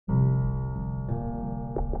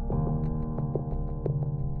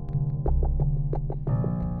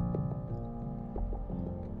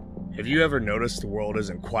Have you ever noticed the world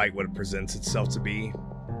isn't quite what it presents itself to be?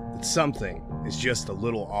 That something is just a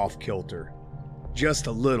little off kilter, just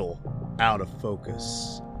a little out of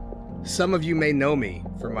focus. Some of you may know me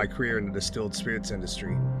from my career in the distilled spirits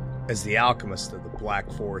industry as the alchemist of the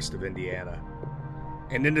Black Forest of Indiana.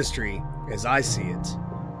 An industry, as I see it,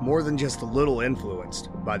 more than just a little influenced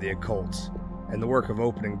by the occult and the work of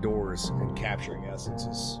opening doors and capturing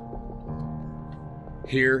essences.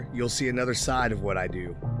 Here, you'll see another side of what I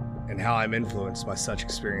do and how I'm influenced by such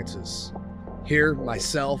experiences. Here,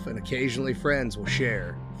 myself and occasionally friends will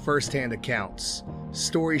share first-hand accounts,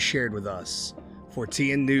 stories shared with us, for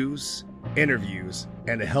tea and news, interviews,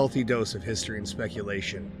 and a healthy dose of history and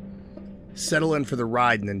speculation. Settle in for the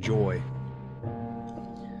ride and enjoy.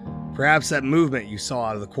 Perhaps that movement you saw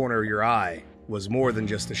out of the corner of your eye was more than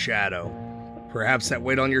just a shadow. Perhaps that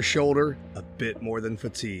weight on your shoulder, a bit more than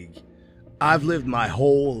fatigue. I've lived my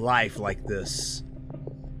whole life like this,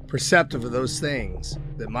 perceptive of those things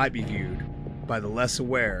that might be viewed by the less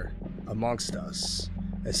aware amongst us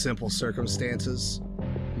as simple circumstances,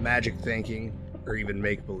 magic thinking, or even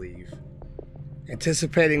make-believe.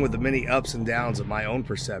 Anticipating with the many ups and downs of my own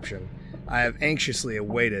perception, I have anxiously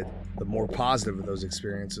awaited the more positive of those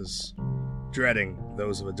experiences, dreading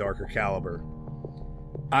those of a darker caliber.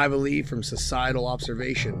 I believe from societal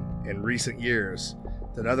observation in recent years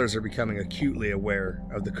that others are becoming acutely aware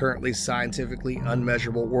of the currently scientifically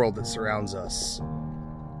unmeasurable world that surrounds us.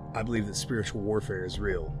 I believe that spiritual warfare is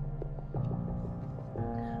real.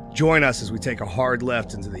 Join us as we take a hard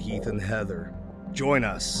left into the heath and the heather. Join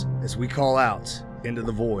us as we call out into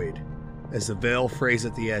the void, as the veil frays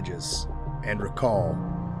at the edges, and recall,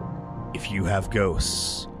 if you have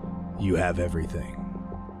ghosts, you have everything.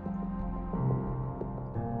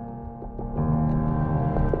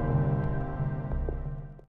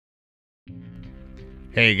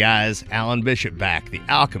 Hey guys, Alan Bishop back, the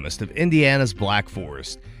alchemist of Indiana's Black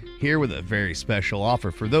Forest, here with a very special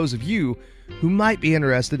offer for those of you who might be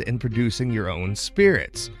interested in producing your own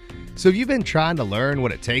spirits. So if you've been trying to learn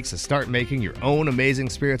what it takes to start making your own amazing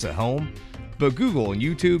spirits at home, but Google and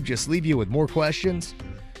YouTube just leave you with more questions,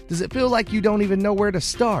 does it feel like you don't even know where to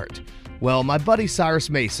start? Well, my buddy Cyrus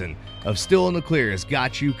Mason of Still in the Clear has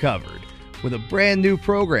got you covered with a brand new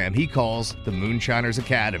program he calls the Moonshiners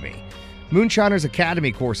Academy. Moonshiners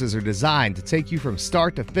Academy courses are designed to take you from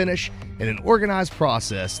start to finish in an organized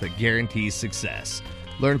process that guarantees success.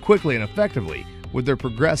 Learn quickly and effectively with their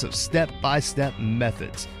progressive step-by-step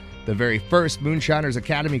methods. The very first Moonshiners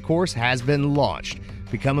Academy course has been launched.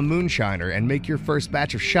 Become a moonshiner and make your first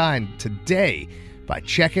batch of shine today by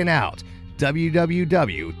checking out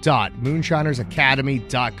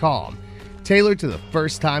www.moonshinersacademy.com. Tailored to the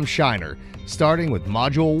first-time shiner, starting with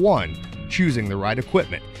Module 1, choosing the right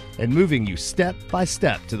equipment, and moving you step by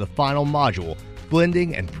step to the final module,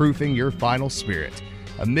 blending and proofing your final spirit.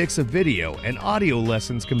 A mix of video and audio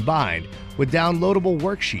lessons combined with downloadable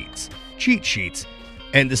worksheets, cheat sheets,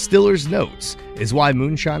 and distiller's notes is why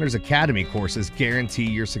Moonshiners Academy courses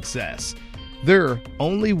guarantee your success. Their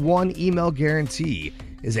only one email guarantee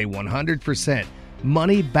is a 100%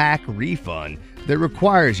 money-back refund that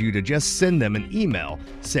requires you to just send them an email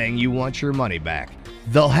saying you want your money back.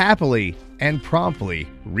 They'll happily and promptly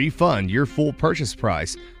refund your full purchase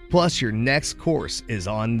price, plus your next course is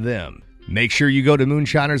on them. Make sure you go to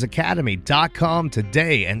moonshinersacademy.com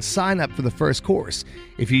today and sign up for the first course.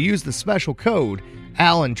 If you use the special code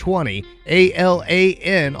ALAN20,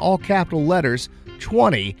 ALAN, all capital letters,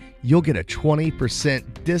 20, you'll get a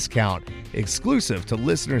 20% discount exclusive to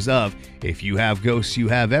listeners of If You Have Ghosts, You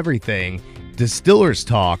Have Everything, Distillers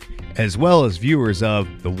Talk, as well as viewers of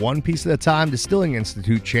the One Piece at a Time Distilling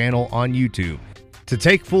Institute channel on YouTube. To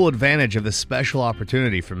take full advantage of this special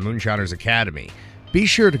opportunity from Moonshiners Academy, be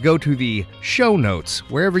sure to go to the show notes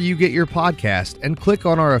wherever you get your podcast and click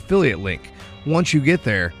on our affiliate link. Once you get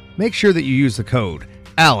there, make sure that you use the code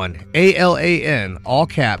ALAN, ALAN, all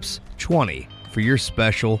caps, 20 for your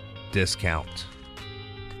special discount.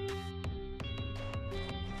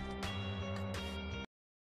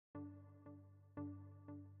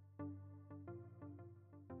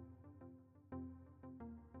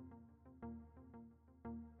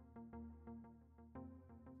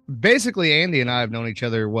 Basically, Andy and I have known each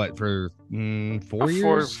other, what, for 4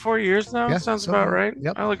 years? 4 years now? Yeah, Sounds about right.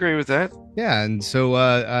 Yep. I'll agree with that. Yeah, and so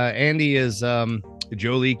Andy is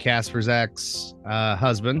Jolie Kasprzak's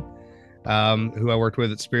husband, who I worked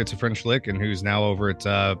with at Spirits of French Lick and who's now over at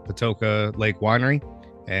Patoka Lake Winery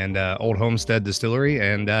and Old Homestead Distillery.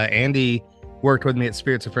 And Andy worked with me at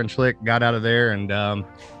Spirits of French Lick, got out of there, and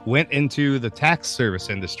went into the tax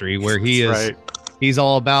service industry where he is... Right. He's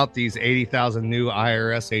all about these 80,000 new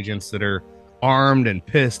IRS agents that are armed and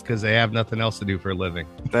pissed because they have nothing else to do for a living.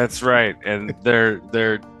 That's right. And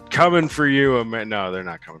they're coming for you. No, they're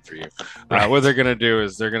not coming for you. Right. What they're going to do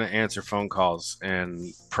is they're going to answer phone calls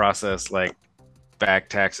and process like back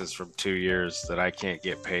taxes from 2 years that I can't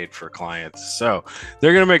get paid for clients. So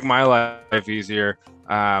they're going to make my life easier.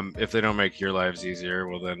 If they don't make your lives easier,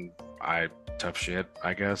 well, then tough shit,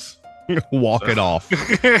 I guess. Walk it off.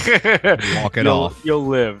 Walk it off. You'll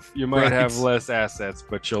live. You might have less assets,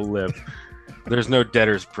 but you'll live. There's no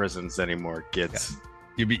debtors' prisons anymore, kids.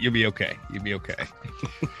 Yeah. You'll be okay. You'll be okay.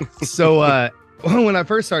 So when I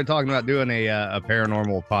first started talking about doing a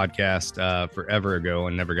paranormal podcast forever ago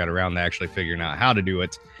and never got around to actually figuring out how to do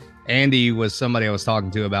it, Andy was somebody I was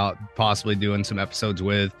talking to about possibly doing some episodes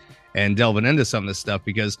with and delving into some of this stuff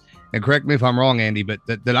because, and correct me if I'm wrong, Andy, but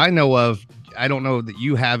that I know of, I don't know that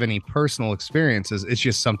you have any personal experiences. It's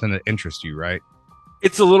just something that interests you, right?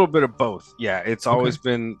 It's a little bit of both. Yeah, it's always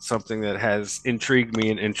been something that has intrigued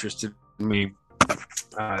me and interested me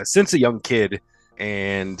since a young kid.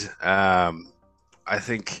 And I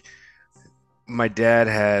think my dad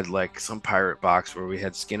had like some pirate box where we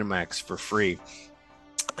had Skinamax for free.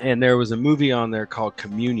 And there was a movie on there called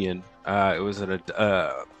Communion. It was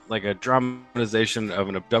like a dramatization of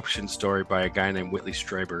an abduction story by a guy named Whitley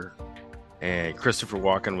Strieber. And Christopher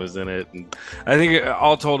Walken was in it. And I think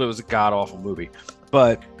all told, it was a god-awful movie.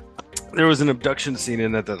 But there was an abduction scene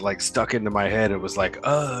in it that like stuck into my head. It was like,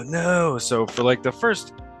 oh no. So for like the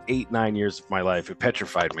first 8-9 years of my life, it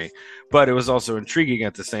petrified me. But it was also intriguing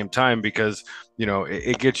at the same time because, you know,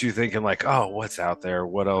 it gets you thinking like, oh, what's out there?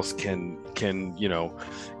 What else can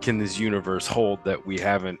this universe hold that we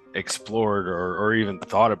haven't explored or even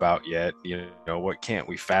thought about yet? You know, what can't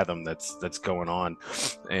we fathom that's going on?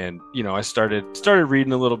 And, you know, I started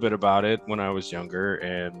reading a little bit about it when I was younger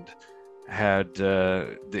and had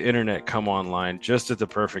the internet come online just at the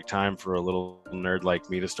perfect time for a little nerd like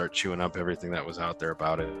me to start chewing up everything that was out there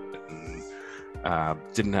about it, and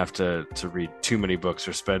didn't have to read too many books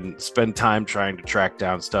or spend time trying to track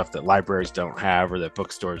down stuff that libraries don't have or that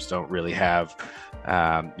bookstores don't really have,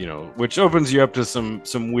 you know, which opens you up to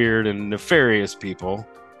some weird and nefarious people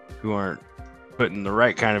who aren't putting the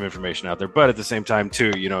right kind of information out there. But at the same time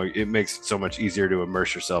too, you know, it makes it so much easier to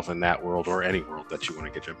immerse yourself in that world or any world that you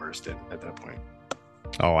want to get immersed in at that point.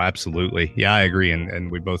 Oh, absolutely. Yeah, I agree. And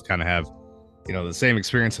we both kind of have, you know, the same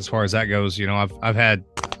experience as far as that goes. You know, I've had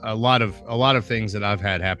a lot of things that I've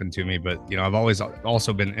had happen to me, but, you know, I've always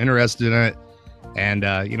also been interested in it.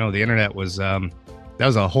 And, you know, the internet was, that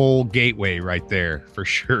was a whole gateway right there for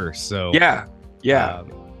sure. So, yeah.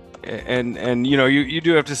 And you know, you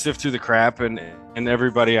do have to sift through the crap, and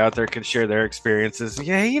everybody out there can share their experiences.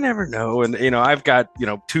 Yeah, you never know. And, you know, I've got, you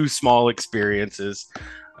know, 2 small experiences.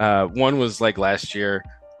 One was like last year.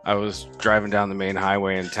 I was driving down the main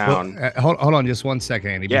highway in town. Well, hold on just one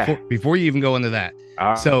second, Andy. Yeah. Before you even go into that.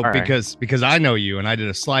 Because I know you and I did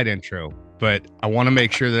a slight intro, but I want to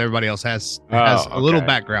make sure that everybody else has a little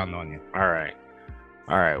background on you. All right.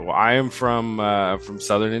 Well, I am from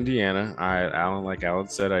Southern Indiana. Like Alan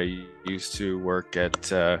said, I used to work at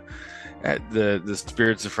the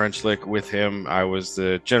Spirits of French Lick with him. I was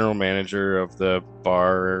the general manager of the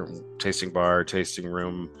tasting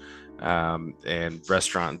room, and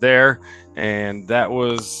restaurant there. And that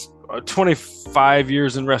was 25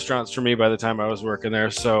 years in restaurants for me by the time I was working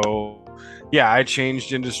there. So yeah, I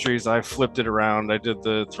changed industries. I flipped it around. I did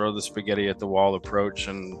the throw the spaghetti at the wall approach,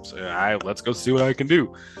 and let's go see what I can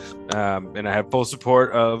do. And I have full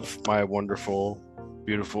support of my wonderful,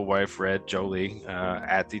 beautiful wife, Red Jolie,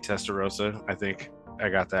 at the Testarossa. I think I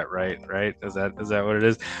got that right? Is that what it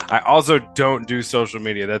is? I also don't do social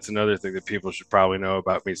media. That's another thing that people should probably know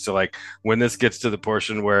about me. So like when this gets to the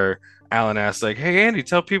portion where Alan asks like, hey, Andy,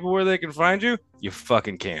 tell people where they can find you. You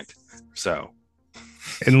fucking can't. So.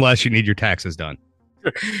 Unless you need your taxes done.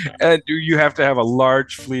 And you have to have a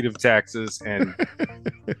large fleet of taxes and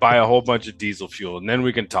buy a whole bunch of diesel fuel, and then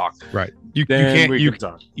we can talk. Right. You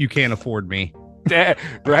can't afford me.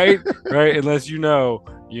 Right. Unless you know.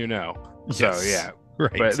 Yes. So yeah.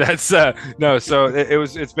 Right. But that's no. So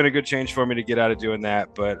it's been a good change for me to get out of doing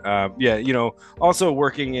that. But yeah, you know, also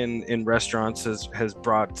working in restaurants has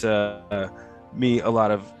brought me a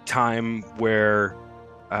lot of time where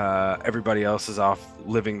everybody else is off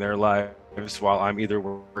living their lives while I'm either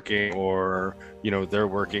working or, you know, they're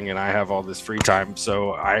working, and I have all this free time.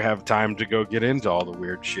 So I have time to go get into all the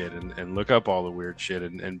weird shit and look up all the weird shit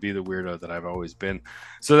and be the weirdo that I've always been.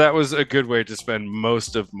 So that was a good way to spend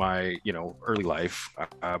most of my, you know, early life.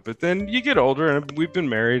 But then you get older, and we've been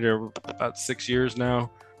married about 6 years now.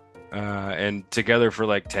 and together for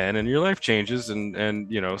like 10, and your life changes,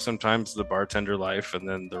 and you know, sometimes the bartender life and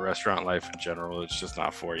then the restaurant life in general, it's just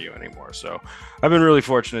not for you anymore. So I've been really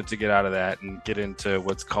fortunate to get out of that and get into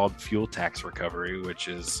what's called fuel tax recovery, which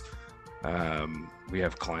is we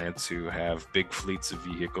have clients who have big fleets of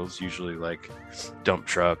vehicles, usually like dump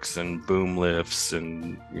trucks and boom lifts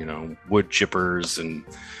and, you know, wood chippers and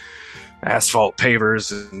asphalt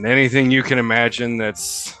pavers and anything you can imagine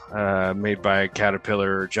that's made by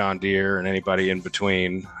Caterpillar or John Deere and anybody in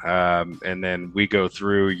between. And then we go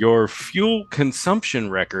through your fuel consumption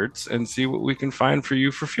records and see what we can find for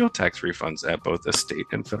you for fuel tax refunds at both the state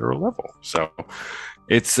and federal level. So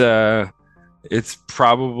it's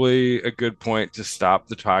probably a good point to stop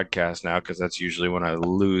the podcast now, because that's usually when I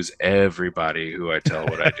lose everybody who I tell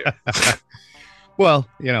what I do. Well,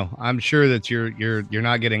 you know, I'm sure that you're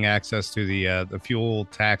not getting access to the fuel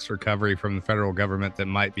tax recovery from the federal government that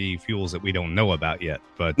might be fuels that we don't know about yet.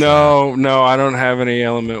 But no, I don't have any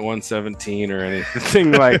Element 117 or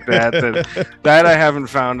anything like that. that I haven't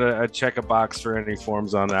found a check a box for any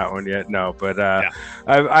forms on that one yet. No, but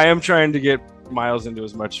I am trying to get Miles into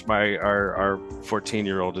as much, our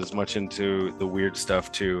 14-year-old as much into the weird stuff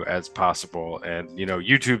too as possible. And you know,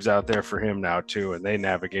 YouTube's out there for him now too, and they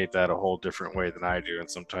navigate that a whole different way than I do. And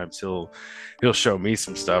sometimes he'll show me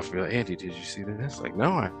some stuff and be like, Andy, did you see this? Like,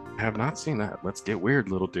 no, I have not seen that. Let's get weird,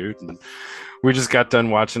 little dude. And we just got done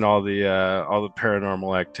watching all the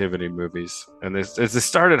Paranormal Activity movies, and it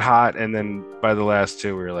started hot, and then by the last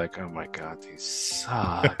two we were like, oh my god, these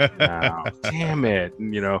suck now. Damn it.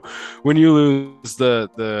 And, you know, when you lose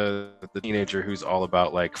the teenager who's all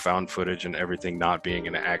about like found footage and everything not being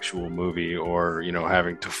an actual movie, or, you know,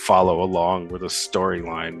 having to follow along with a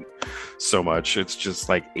storyline so much, it's just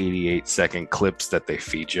like 88-second clips that they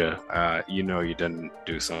feed you, you know, you didn't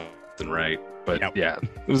do something right. But yeah,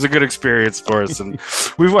 it was a good experience for us. And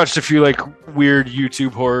we've watched a few like weird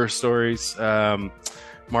YouTube horror stories.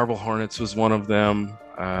 Marble Hornets was one of them.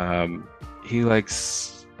 He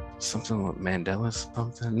likes something like Mandela,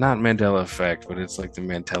 something, not Mandela Effect, but it's like the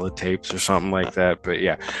Mandela tapes or something like that. But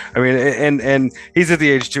yeah, I mean, and he's at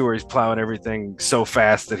the age too where he's plowing everything so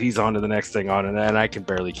fast that he's on to the next thing on, and I can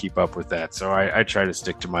barely keep up with that. So I try to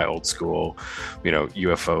stick to my old school, you know,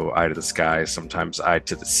 UFO, eye to the sky, sometimes eye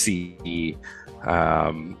to the sea, you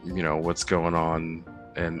know, what's going on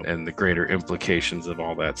and the greater implications of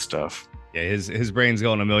all that stuff. Yeah, his brain's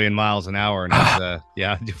going a million miles an hour, and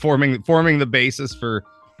he's forming the basis for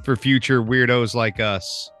future weirdos like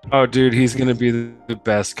us. Oh, dude, he's gonna be the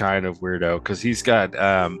best kind of weirdo, because he's got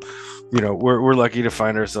you know, we're lucky to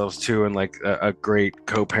find ourselves too in like a great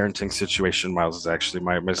co-parenting situation. Miles is actually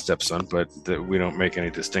my stepson, but we don't make any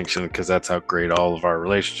distinction because that's how great all of our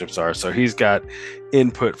relationships are. So he's got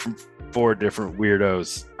input from 4 different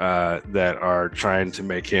weirdos that are trying to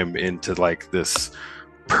make him into like this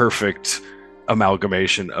perfect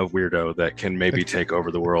amalgamation of weirdo that can maybe take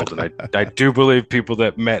over the world. And I do believe people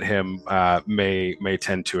that met him may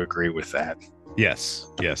tend to agree with that. Yes,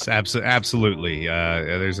 absolutely.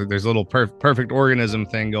 There's a little perfect organism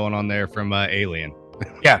thing going on there from Alien.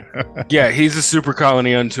 Yeah, he's a super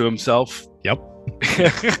colony unto himself. Yep.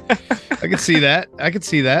 I could see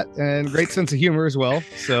that, and great sense of humor as well.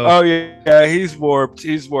 So oh yeah, he's warped,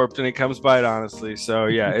 and he comes by it honestly. So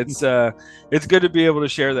yeah, it's good to be able to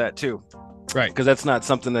share that too. Right, because that's not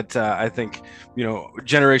something that I think, you know,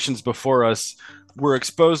 generations before us were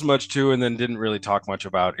exposed much to, and then didn't really talk much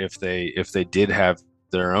about if they did have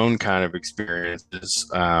their own kind of experiences.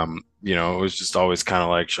 You know, it was just always kind of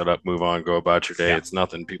like, shut up, move on, go about your day. Yeah. It's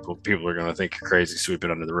nothing. People are going to think you're crazy, sweep it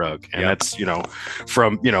under the rug. And that's, you know,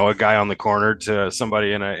 from, you know, a guy on the corner to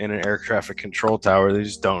somebody in an air traffic control tower. They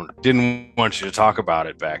just didn't want you to talk about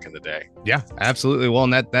it back in the day. Yeah, absolutely. Well,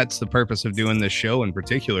 and that's the purpose of doing this show in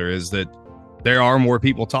particular, is that there are more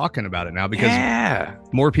people talking about it now, because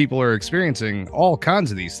more people are experiencing all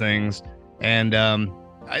kinds of these things. And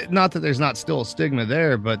not that there's not still a stigma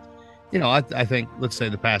there, but, you know, I think, let's say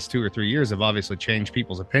the past 2 or 3 years have obviously changed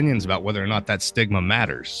people's opinions about whether or not that stigma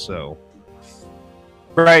matters. So.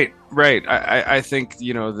 Right. I think,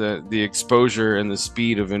 you know, the exposure and the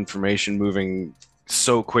speed of information moving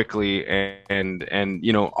so quickly, and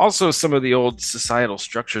you know, also some of the old societal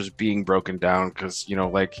structures being broken down, because, you know,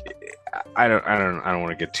 like I don't want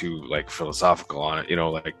to get too like philosophical on it, you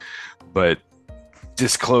know, like, but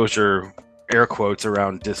disclosure, air quotes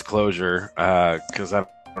around disclosure, because I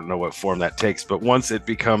don't know what form that takes, but once it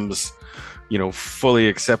becomes, you know, fully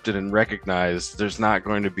accepted and recognized, there's not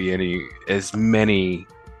going to be as many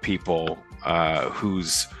people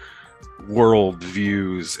whose world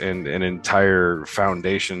views and entire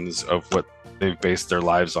foundations of what they've based their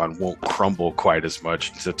lives on won't crumble quite as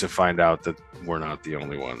much to find out that we're not the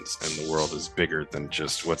only ones and the world is bigger than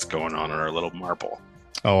just what's going on in our little marble.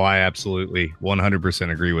 Oh, I absolutely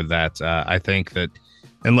 100% agree with that. I think that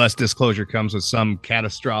unless disclosure comes with some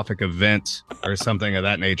catastrophic event or something of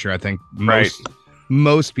that nature, I think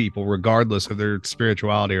most people, regardless of their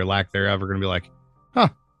spirituality or lack thereof, are going to be like, huh,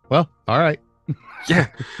 well, all right. Yeah.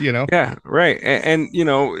 Yeah, right. And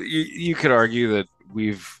you could argue that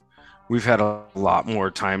we've had a lot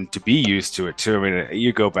more time to be used to it too. I mean,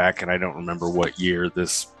 you go back, and I don't remember what year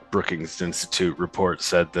this Brookings Institute report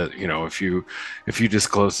said that, if you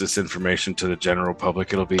disclose this information to the general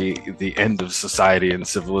public, it'll be the end of society and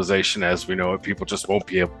civilization as we know it. People just won't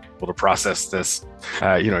be able to process this,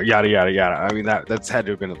 yada, yada, yada. I mean, that's had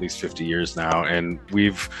to have been at least 50 years now. And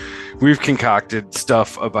we've concocted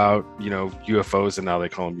stuff about, UFOs, and now they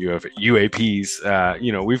call them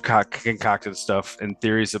UAPs. We've concocted stuff and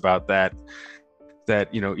theories about that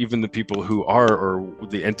even the people who are, or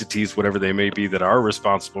the entities, whatever they may be, that are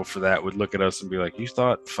responsible for that would look at us and be like, you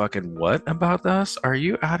thought fucking what about us? Are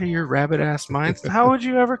you out of your rabbit ass minds? How would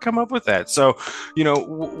you ever come up with that? So,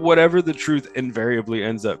 whatever the truth invariably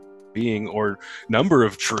ends up being, or number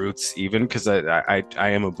of truths even, because I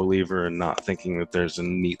am a believer in not thinking that there's a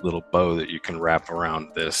neat little bow that you can wrap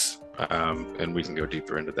around this. And we can go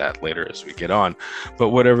deeper into that later as we get on. But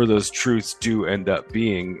whatever those truths do end up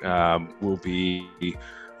being will be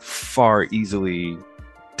far easily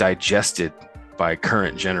digested by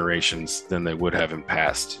current generations than they would have in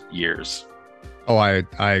past years. Oh, I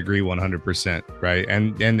agree 100%. Right.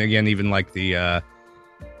 And again, even like the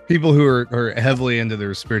people who are heavily into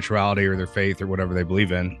their spirituality or their faith or whatever they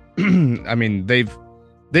believe in. I mean, they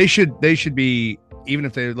should be, even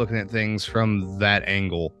if they're looking at things from that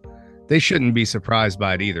angle, they shouldn't be surprised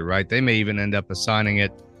by it either, right? They may even end up assigning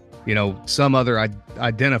it, some other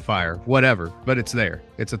identifier, whatever, but it's there.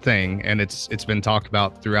 It's a thing, and it's been talked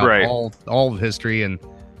about throughout all of history and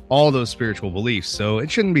all those spiritual beliefs. So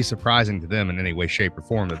it shouldn't be surprising to them in any way, shape, or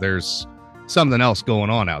form that there's something else going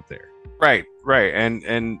on out there. Right.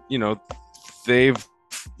 And they've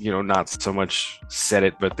not so much said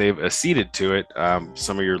it, but they've acceded to it.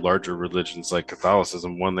 Some of your larger religions like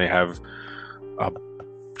Catholicism, they have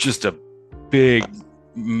just a big,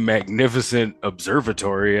 magnificent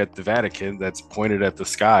observatory at the Vatican that's pointed at the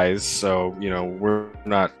skies. So, we're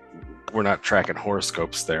not tracking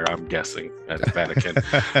horoscopes there, I'm guessing, at the Vatican.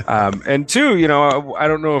 And two, I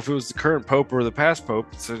don't know if it was the current Pope or the past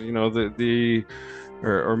Pope. So,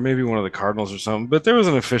 or maybe one of the cardinals or something, but there was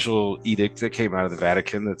an official edict that came out of the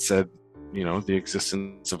Vatican that said, the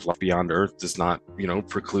existence of life beyond Earth does not,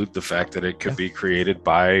 preclude the fact that it could be created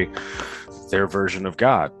by their version of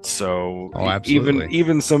God. So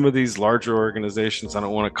even some of these larger organizations, I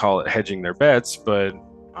don't want to call it hedging their bets, but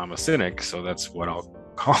I'm a cynic, so that's what I'll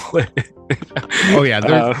call it. Oh yeah,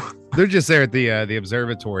 they're just there at the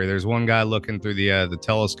observatory. There's one guy looking through the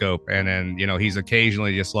telescope, and then he's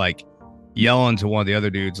occasionally just like yelling to one of the other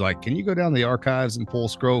dudes, like, "Can you go down the archives and pull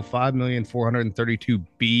scroll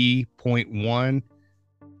 5,432B.1?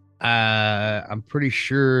 I'm pretty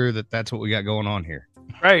sure that's what we got going on here."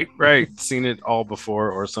 Right. Seen it all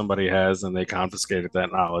before, or somebody has, and they confiscated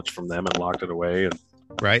that knowledge from them and locked it away. And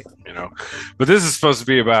right. But this is supposed to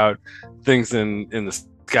be about things in the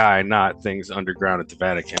sky, not things underground at the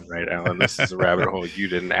Vatican, right, Alan? This is a rabbit hole you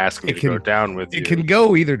didn't ask me to go down with. It can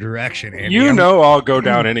go either direction, Andy. I'll go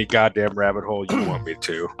down any goddamn rabbit hole you want me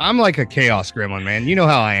to. I'm like a chaos gremlin, man. You know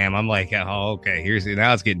how I am. I'm like, oh, okay,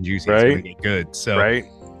 now it's getting juicy. Right? It's gonna get good. So right.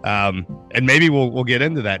 And maybe we'll get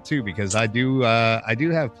into that too, because I do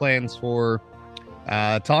have plans for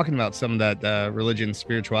talking about some of that religion,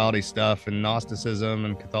 spirituality stuff, and Gnosticism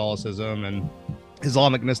and Catholicism and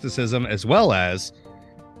Islamic mysticism, as well as,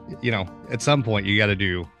 at some point you have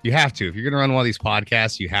to, if you're going to run one of these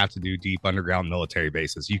podcasts, you have to do deep underground military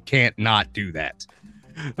bases. You can't not do that.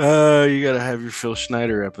 You got to have your Phil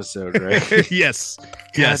Schneider episode, right? Yes.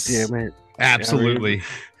 God damn it. Absolutely. I mean,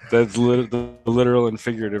 that's the literal and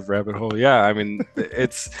figurative rabbit hole. Yeah, I mean,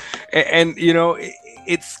 it's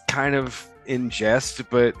it's kind of in jest,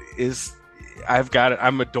 but I've got it.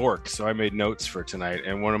 I'm a dork, so I made notes for tonight,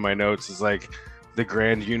 and one of my notes is like the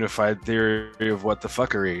grand unified theory of what the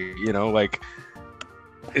fuckery.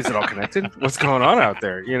 Is it all connected? What's going on out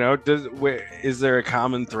there? Is there a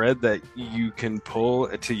common thread that you can pull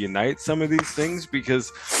to unite some of these things?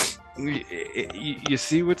 Because you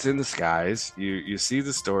see what's in the skies, you see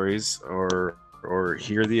the stories or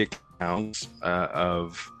hear the accounts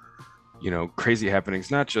of crazy happenings,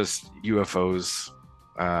 not just UFOs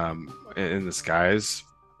in the skies.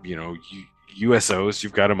 You USOs,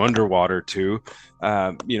 you've got them underwater too,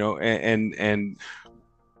 and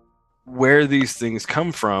where these things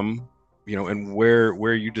come from, and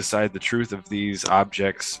where you decide the truth of these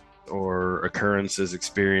objects or occurrences,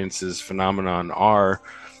 experiences, phenomenon are,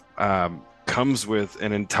 comes with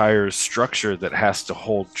an entire structure that has to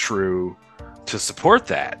hold true to support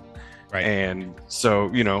that. Right. And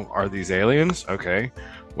so, are these aliens? Okay,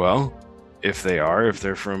 well, if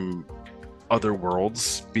they're from other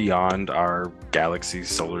worlds beyond our galaxy,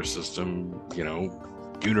 solar system,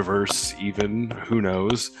 universe, even, who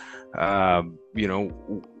knows,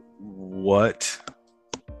 what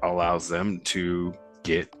allows them to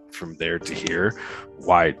get from there to here?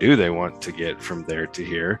 Why do they want to get from there to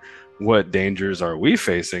here? What dangers are we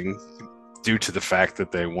facing due to the fact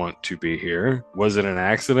that they want to be here? Was it an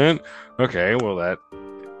accident? Okay, well, all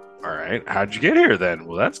right. How'd you get here then?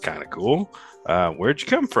 Well, that's kind of cool. Where'd you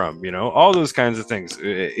come from? All those kinds of things,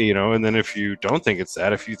 and then if you don't think it's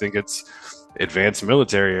that, if you think it's advanced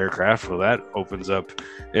military aircraft, well, that opens up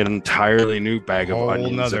an entirely new bag of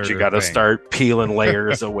onions that you got to start peeling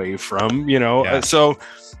layers away from, Yeah. So,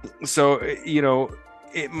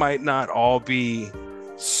 it might not all be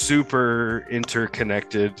super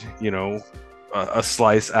interconnected, a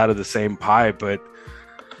slice out of the same pie, but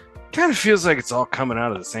kind of feels like it's all coming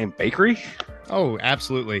out of the same bakery. Oh,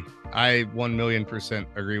 absolutely. I 1,000,000%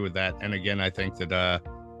 agree with that. And again, I think that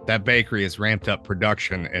that bakery has ramped up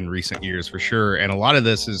production in recent years for sure. And a lot of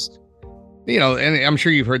this is, and I'm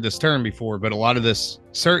sure you've heard this term before, but a lot of this,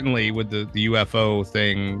 certainly with the UFO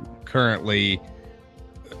thing currently,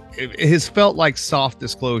 it has felt like soft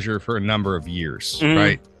disclosure for a number of years,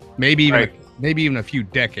 right? Maybe even a few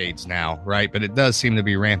decades now, right? But it does seem to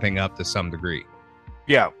be ramping up to some degree.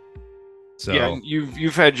 Yeah. So yeah,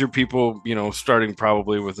 you've had your people, starting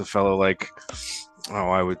probably with a fellow like,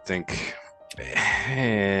 I would think,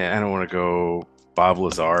 I don't want to go Bob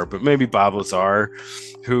Lazar, but maybe Bob Lazar,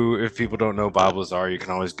 who, if people don't know Bob Lazar, you can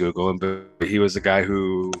always Google him, but he was a guy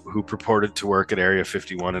who purported to work at Area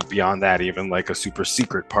 51, and beyond that, even like a super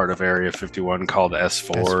secret part of Area 51 called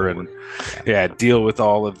S4, and deal with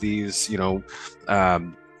all of these,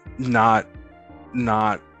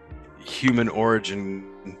 not human origin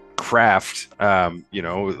craft,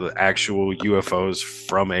 the actual UFOs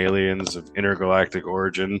from aliens of intergalactic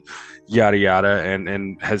origin, yada yada,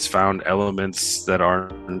 and has found elements that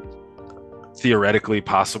aren't theoretically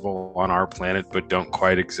possible on our planet but don't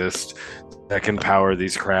quite exist that can power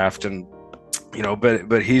these craft. And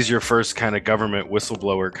but he's your first kind of government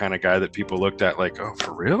whistleblower kind of guy that people looked at like, oh,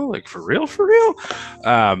 for real? Like, for real?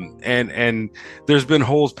 And there's been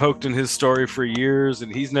holes poked in his story for years,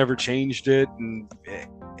 and he's never changed it. And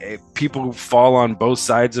people fall on both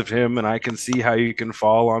sides of him, and I can see how you can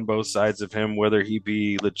fall on both sides of him, whether he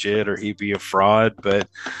be legit or he be a fraud. But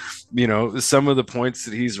some of the points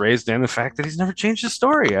that he's raised, and the fact that he's never changed his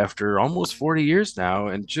story after almost 40 years now,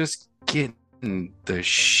 and just getting the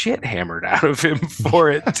shit hammered out of him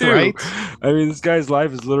for it too. Right? I mean, this guy's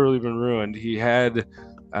life has literally been ruined. He had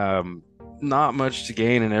not much to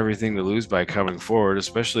gain and everything to lose by coming forward,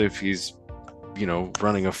 especially if he's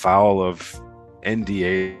running afoul of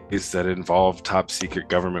NDAs that involve top secret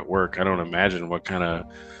government work. I don't imagine what kind of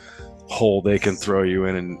hole they can throw you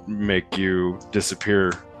in and make you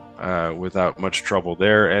disappear without much trouble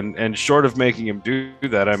there. And short of making him do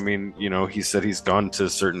that, I mean, he said he's gone to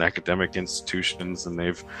certain academic institutions and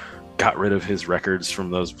they've got rid of his records from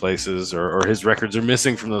those places, or his records are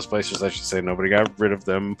missing from those places, I should say. Nobody got rid of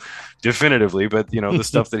them definitively, but the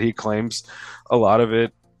stuff that he claims, a lot of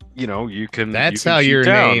it, you can. That's how your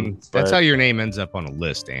name. That's how your name ends up on a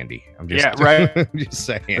list, Andy. I'm just right. I'm just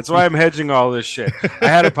saying. That's why I'm hedging all this shit. I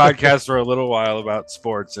had a podcast for a little while about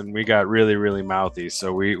sports, and we got really, really mouthy.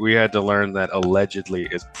 So we had to learn that allegedly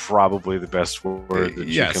is probably the best word that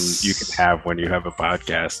you can have when you have a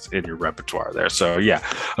podcast in your repertoire there. So yeah,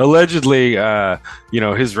 allegedly,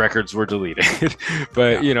 his records were deleted,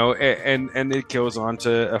 but and it goes on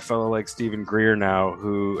to a fellow like Stephen Greer now,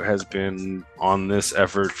 who has been on this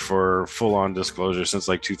effort for full-on disclosure since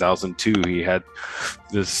like 2002. He had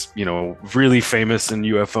this, really famous in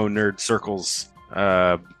UFO nerd circles,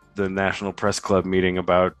 the National Press Club meeting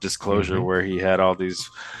about disclosure, where he had all these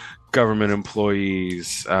government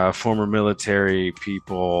employees, former military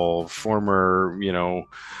people, former,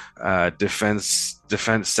 defense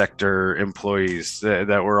sector employees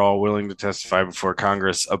that were all willing to testify before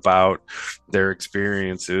Congress about their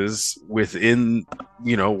experiences within,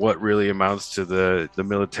 what really amounts to the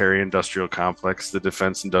military industrial complex, the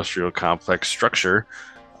defense industrial complex structure,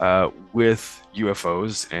 with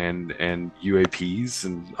UFOs and UAPs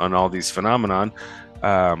and on all these phenomenon.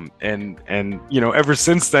 And ever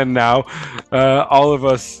since then now, all of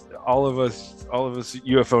us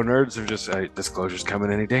UFO nerds are just disclosures coming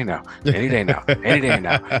any day now, any day now, any day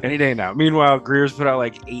now, any day now. Meanwhile, Greer's put out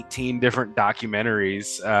like 18 different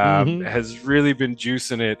documentaries, has really been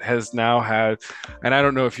juicing it, has now had, and I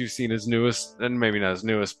don't know if you've seen his newest, and maybe not his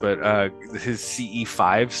newest, but his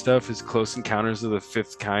CE5 stuff, his Close Encounters of the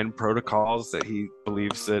Fifth Kind protocols, that he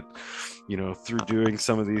believes that, through doing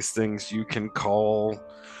some of these things, you can call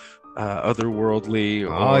otherworldly.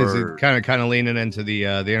 Is it kind of leaning into the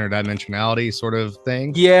interdimensionality sort of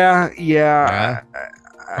thing? Yeah.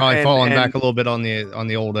 Probably falling back a little bit on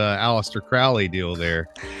the old Aleister Crowley deal there.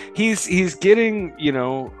 He's getting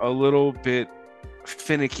a little bit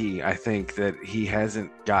finicky. I think that he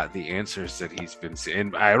hasn't got the answers that he's been seeing.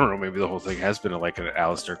 And I don't know, maybe the whole thing has been like an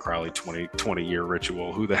Aleister Crowley 20 year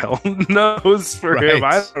ritual. Who the hell knows for him?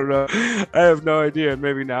 I don't know. I have no idea. And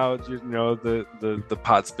maybe now the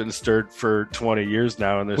pot's been stirred for 20 years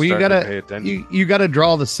now, and they're starting to pay attention. You got to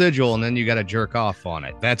draw the sigil, and then you got to jerk off on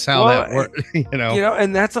it. That's how that works.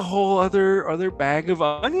 And that's a whole other bag of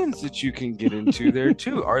onions that you can get into there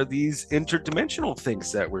too. Are these interdimensional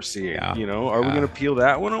things that we're seeing? Are we going to peel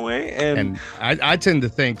that one away? And I tend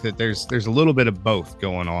to think that there's a little bit of both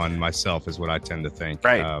going on myself, is what I tend to think.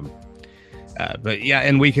 Right. But yeah,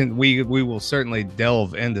 and we will certainly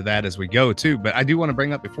delve into that as we go too. But I do want to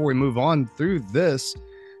bring up, before we move on through this,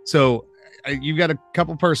 so you've got a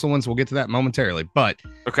couple personal ones. We'll get to that momentarily. But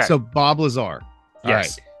okay. So Bob Lazar. Yes. All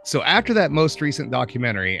right. So after that most recent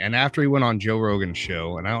documentary, and after he went on Joe Rogan's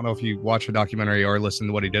show, and I don't know if you watched the documentary or listened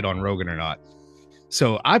to what he did on Rogan or not.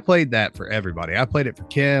 So I played that for everybody. I played it for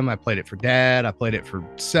Kim. I played it for Dad. I played it for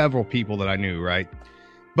several people that I knew, right?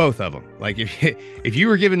 Both of them. Like, if you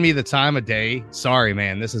were giving me the time of day, sorry,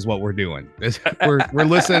 man, this is what we're doing. We're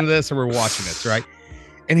listening to this, or we're watching this, right?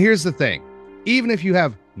 And here's the thing. Even if you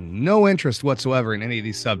have no interest whatsoever in any of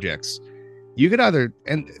these subjects, you could either,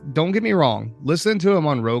 and don't get me wrong, listening to him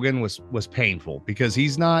on Rogan was painful, because he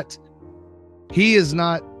doesn't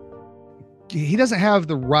have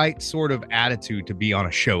the right sort of attitude to be on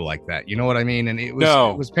a show like that. You know what I mean? And it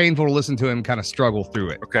was painful to listen to him kind of struggle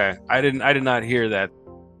through it. Okay. I did not hear that.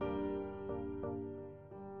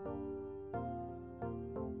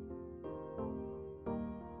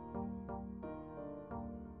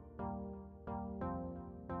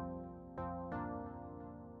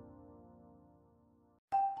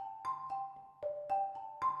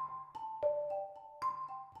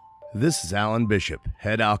 This is Alan Bishop,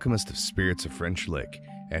 head alchemist of Spirits of French Lick,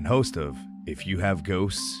 and host of If You Have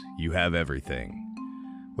Ghosts, You Have Everything.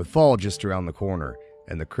 With fall just around the corner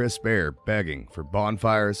and the crisp air begging for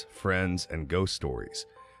bonfires, friends, and ghost stories,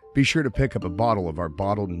 be sure to pick up a bottle of our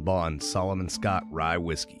bottled and bond Solomon Scott Rye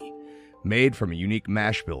Whiskey. Made from a unique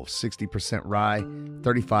mash bill of 60% rye,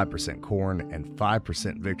 35% corn, and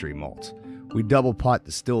 5% victory malt, we double pot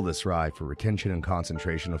distill this rye for retention and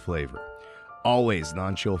concentration of flavor. Always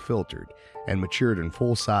non-chill filtered and matured in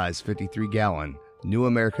full-size 53-gallon New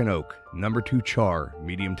American Oak No. 2 Char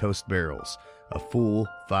medium toast barrels, a full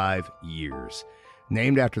 5 years.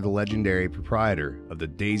 Named after the legendary proprietor of the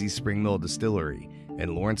Daisy Spring Mill Distillery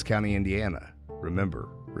in Lawrence County, Indiana. Remember,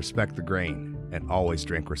 respect the grain and always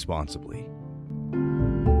drink responsibly.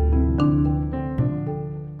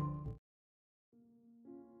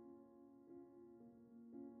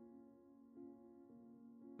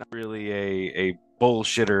 Really a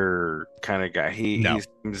bullshitter kind of guy. He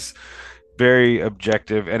seems very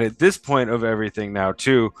objective, and at this point of everything now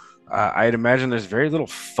too, I'd imagine there's very little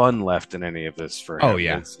fun left in any of this for him. Oh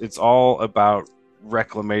yeah, it's all about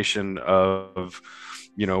reclamation of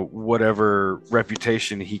whatever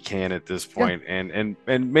reputation he can at this point. Yeah.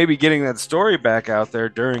 and maybe getting that story back out there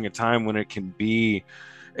during a time when it can be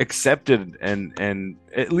accepted and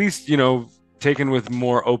at least taken with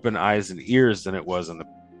more open eyes and ears than it was in the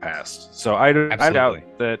past. So I doubt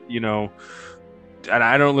that, and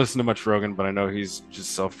I don't listen to much Rogan, but I know he's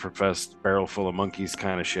just self-professed barrel full of monkeys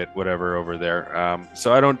kind of shit, whatever over there.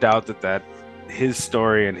 So I don't doubt that his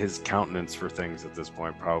story and his countenance for things at this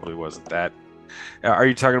point probably wasn't that. Are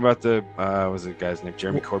you talking about the was it guy's name,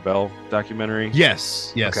 Jeremy Corbell documentary?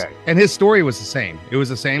 Yes. Okay. And his story was the same. It was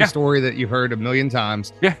the same story that you've heard a million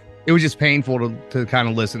times. Yeah. It was just painful to kind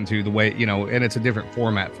of listen to the way, and it's a different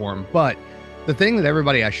format for him. But the thing that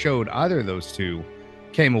everybody I showed either of those two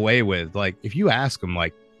came away with, like, if you ask them,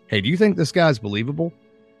 like, hey, do you think this guy's believable?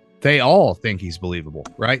 They all think he's believable,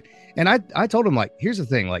 right? And I told him, like, here's the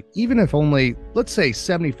thing, like, even if only, let's say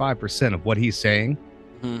 75% of what he's saying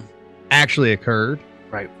actually occurred,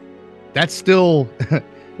 right? That's still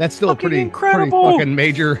that's still a Fucking pretty incredible. fucking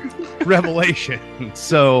major revelation.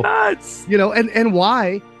 So, Nuts. and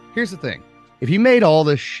why? Here's the thing: if you made all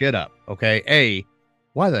this shit up, okay,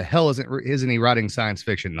 why the hell isn't he writing science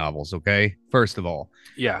fiction novels? Okay, first of all,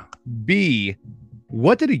 Yeah. B,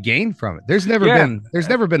 what did he gain from it? Yeah. There's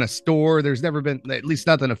never been a store. There's never been, at least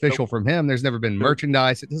nothing official Nope. from him. There's never been Nope.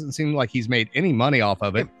 merchandise. It doesn't seem like he's made any money off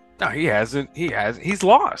of it. No, he hasn't. He's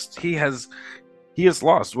lost. He has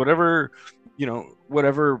lost whatever,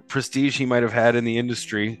 whatever prestige he might have had in the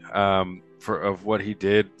industry, for of what he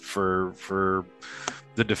did for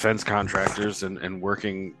the defense contractors and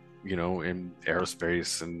working, in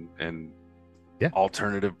aerospace and Yeah.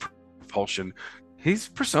 alternative propulsion. He's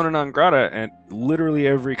persona non grata at literally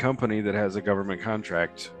every company that has a government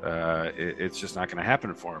contract. It's just not going to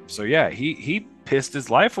happen for him. So yeah, he pissed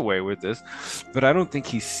his life away with this, but I don't think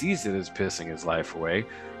he sees it as pissing his life away.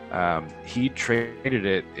 He traded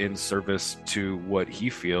it in service to what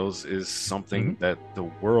he feels is something that the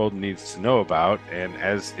world needs to know about, and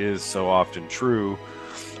as is so often true,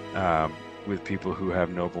 with people who have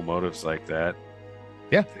noble motives like that,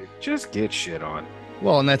 yeah, they just get shit on.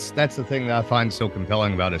 Well, and that's the thing that I find so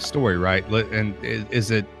compelling about his story, right? And is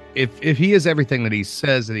it if he is everything that he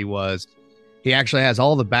says that he was, he actually has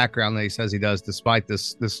all the background that he says he does, despite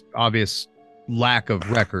this obvious lack of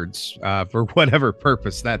records, for whatever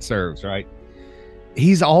purpose that serves, right?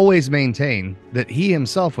 He's always maintained that he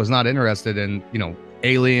himself was not interested in,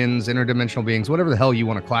 aliens, interdimensional beings, whatever the hell you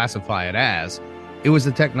want to classify it as. It was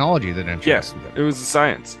the technology that interested him. It was the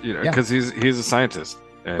science, because he's a scientist,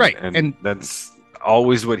 right? And that's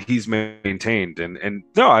always what he's maintained. And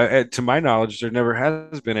no, to my knowledge, there never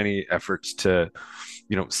has been any efforts to,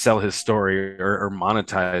 sell his story or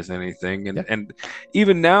monetize anything. And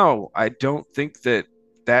even now, I don't think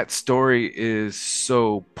that story is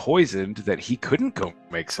so poisoned that he couldn't go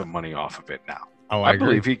make some money off of it now. Oh, I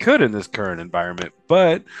believe he could in this current environment,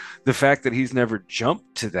 but the fact that he's never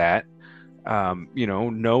jumped to that,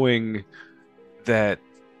 knowing that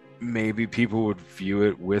maybe people would view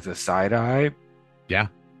it with a side eye. Yeah.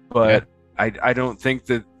 But yeah. I don't think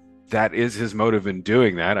that is his motive in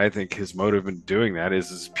doing that. I think his motive in doing that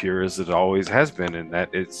is as pure as it always has been, and that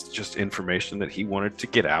it's just information that he wanted to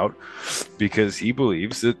get out because he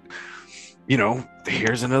believes that,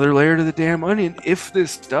 here's another layer to the damn onion. If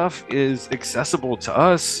this stuff is accessible to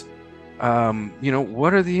us,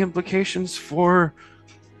 what are the implications for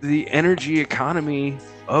the energy economy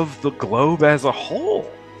of the globe as a whole?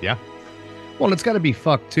 Yeah. Well, it's got to be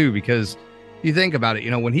fucked too, because you think about it,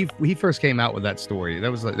 when he first came out with that story,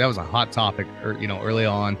 that was a hot topic, early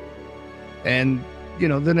on, and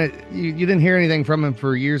then you didn't hear anything from him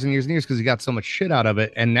for years and years and years because he got so much shit out of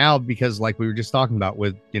it. And now, because like we were just talking about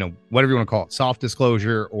with whatever you want to call it, soft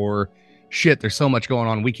disclosure or shit, there's so much going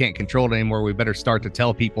on, we can't control it anymore. We better start to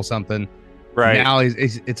tell people something. Right now,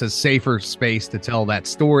 it's a safer space to tell that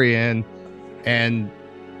story in, and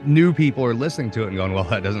new people are listening to it and going, well,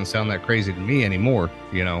 that doesn't sound that crazy to me anymore.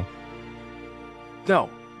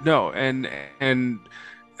 No, and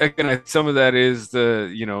again, some of that is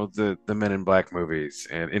the Men in Black movies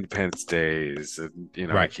and Independence Days,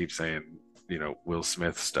 and I keep saying Will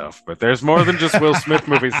Smith stuff, but there's more than just Will Smith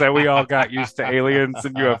movies that we all got used to aliens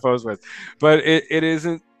and UFOs with. But it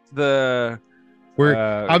isn't the.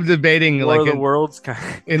 I'm debating like the world's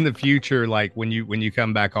in the future, like when you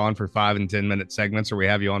come back on for 5 and 10 minute segments, or we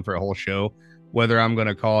have you on for a whole show, whether I'm going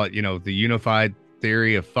to call it the unified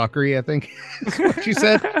theory of fuckery, I think is what you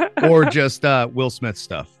said, or just Will Smith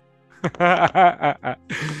stuff.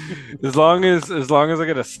 as long as I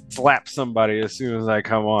get to slap somebody as soon as I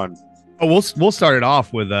come on. Oh, we'll start it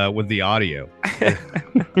off with the audio.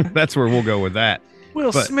 That's where we'll go with that.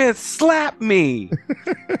 Will Smith slap me.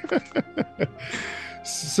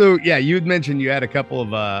 So yeah, you had mentioned you had a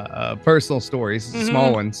couple of personal stories,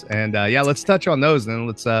 small ones, and let's touch on those, and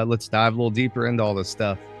then let's dive a little deeper into all this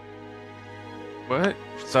stuff. What?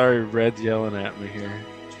 Sorry, Red's yelling at me here.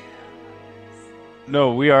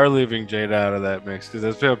 No, we are leaving Jade out of that mix because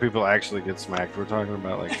that's how people actually get smacked. We're talking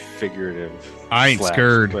about like figurative. I ain't slaps,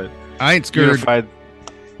 scared. But I ain't scared.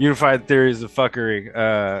 Unified theories of fuckery.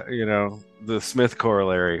 The Smith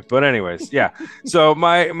corollary. But anyways, yeah. So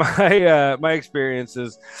my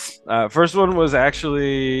experiences. First one was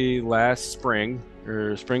actually last spring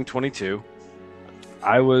or spring 22.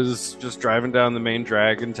 I was just driving down the main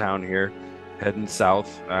drag in town here, heading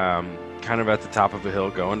south, kind of at the top of a hill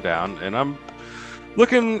going down, and I'm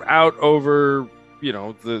looking out over,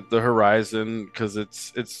 the horizon because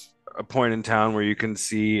it's a point in town where you can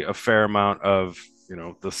see a fair amount of,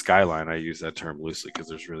 the skyline. I use that term loosely because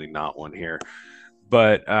there's really not one here.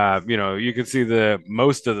 But you can see the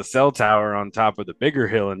most of the cell tower on top of the bigger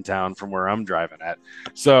hill in town from where I'm driving at.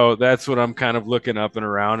 So that's what I'm kind of looking up and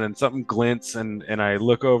around, and something glints, and I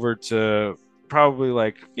look over to probably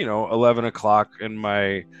like 11 o'clock in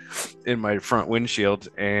my front windshield,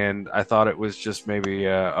 and I thought it was just maybe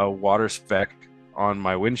a water speck on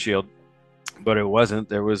my windshield, but it wasn't.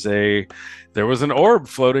 There was an orb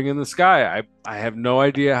floating in the sky. I have no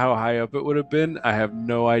idea how high up it would have been. I have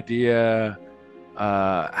no idea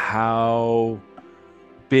how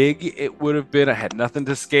big it would have been. I had nothing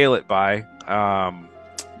to scale it by.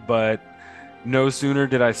 But no sooner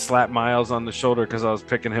did I slap Miles on the shoulder because I was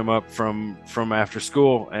picking him up from after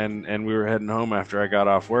school, and we were heading home after I got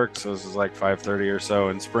off work. So this is like 5:30 or so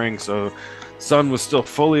in spring. So sun was still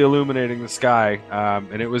fully illuminating the sky,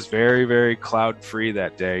 and it was very, very cloud free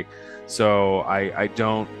that day. So I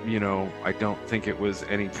don't think it was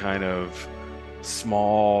any kind of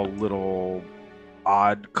small little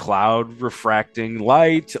odd cloud refracting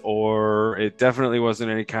light, or it definitely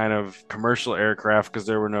wasn't any kind of commercial aircraft because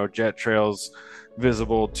there were no jet trails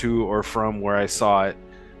visible to or from where I saw it.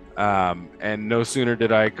 And no sooner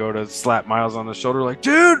did I go to slap Miles on the shoulder like,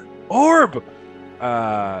 dude, orb,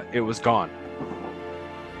 it was gone.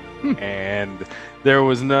 And there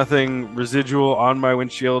was nothing residual on my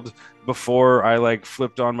windshield before I like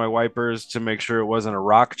flipped on my wipers to make sure it wasn't a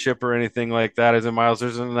rock chip or anything like that. As in, Miles,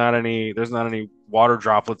 there's not any water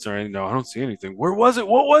droplets or anything. No, I don't see anything. Where was it?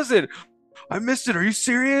 What was it? I missed it. Are you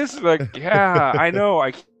serious? Like, yeah, I know.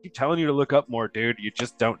 I keep telling you to look up more, dude. You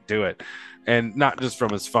just don't do it. And not just from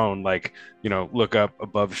his phone, like, look up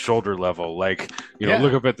above shoulder level, like,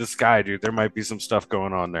 look up at the sky, dude. There might be some stuff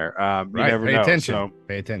going on there. You never know. Attention. So,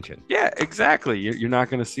 pay attention. Yeah, exactly. You're not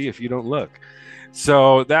going to see if you don't look.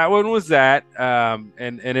 So that one was that.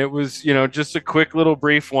 And it was, just a quick little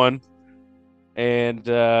brief one. And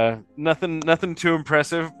nothing too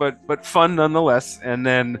impressive, but fun nonetheless. And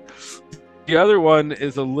then the other one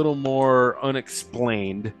is a little more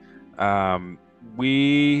unexplained. My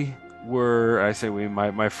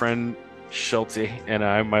friend Schulte and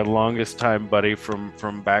I, my longest time buddy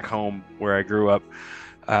from back home where I grew up,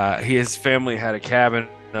 his family had a cabin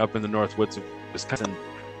up in the north woods of Wisconsin,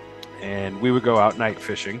 and we would go out night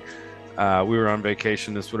fishing. We were on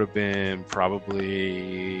vacation. This would have been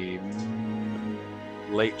probably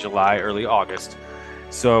late July, early August.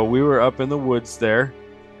 So we were up in the woods there,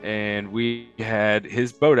 and we had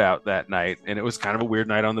his boat out that night, and it was kind of a weird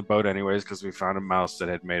night on the boat anyways because we found a mouse that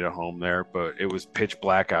had made a home there, but it was pitch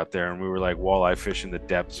black out there, and we were like walleye fishing the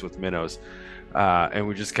depths with minnows, and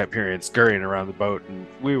we just kept hearing scurrying around the boat, and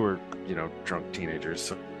we were drunk teenagers,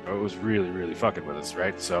 so it was really, really fucking with us,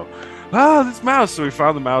 right? So this mouse. So we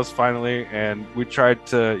found the mouse finally, and we tried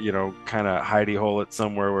to kind of hidey hole it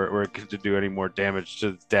somewhere where it could do any more damage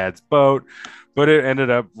to Dad's boat. But it ended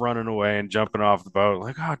up running away and jumping off the boat.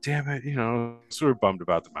 Like, oh, damn it. So we were bummed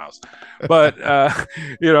about the mouse. But,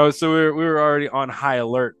 so we were already on high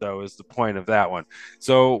alert, though, is the point of that one.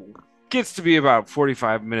 So gets to be about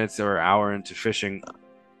 45 minutes or an hour into fishing.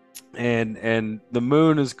 And the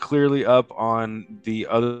moon is clearly up on the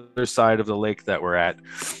other side of the lake that we're at.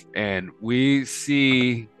 And we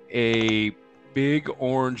see a big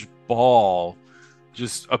orange ball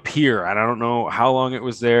just appear. And I don't know how long it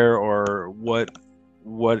was there or what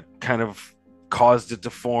kind of caused it to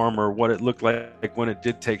form or what it looked like when it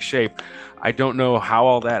did take shape. I don't know how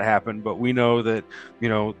all that happened, but we know that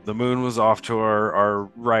the moon was off to our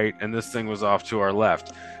right and this thing was off to our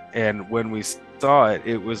left. And when we saw it,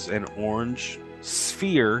 it was an orange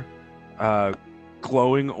sphere,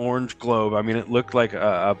 glowing orange globe. I mean, it looked like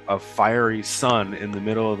a fiery sun in the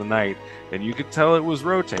middle of the night, and you could tell it was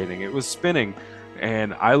rotating, it was spinning.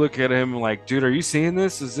 And I look at him like, dude, are you seeing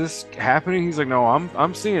this? Is this happening? He's like, no,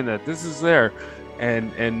 I'm seeing that. This is there.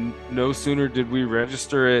 And no sooner did we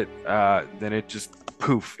register it, than it just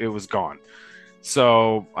poof, it was gone.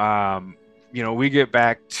 So, we get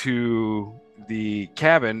back to the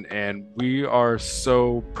cabin and we are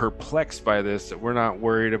so perplexed by this that we're not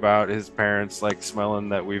worried about his parents like smelling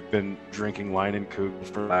that we've been drinking line and kook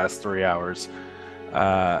for the last 3 hours.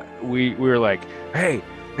 We were like, hey,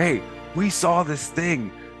 we saw this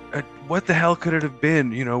thing. What the hell could it have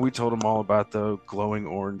been? We told him all about the glowing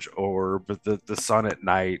orange orb, the sun at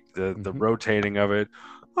night, the rotating of it.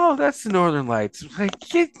 Oh, that's the Northern Lights. Like,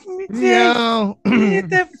 get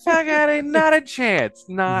the fuck out of here. Not a chance.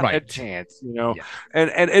 Not a chance, Yeah. And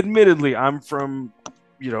admittedly, I'm from,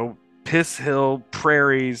 piss hill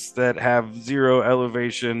prairies that have zero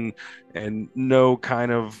elevation and no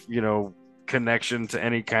kind of, connection to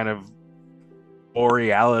any kind of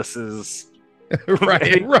Borealis's of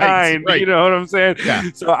any kind. You know what I'm saying? Yeah.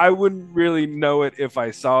 So I wouldn't really know it if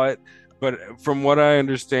I saw it, but from what I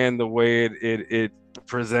understand, the way it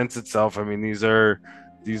presents itself, I mean, these are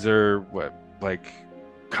what, like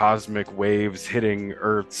cosmic waves hitting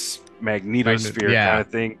Earth's magnetosphere kind of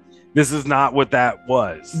thing. This is not what that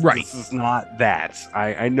was. Right. This is not that.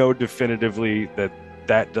 I know definitively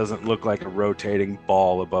that doesn't look like a rotating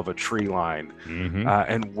ball above a tree line.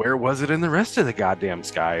 And where was it in the rest of the goddamn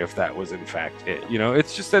sky if that was in fact it? You know,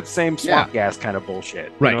 it's just that same swamp gas kind of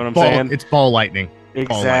bullshit. Right. You know what I'm saying? It's ball lightning.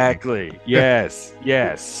 Exactly. Lightning. Yes.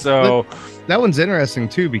 So that one's interesting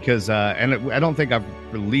too because I don't think I've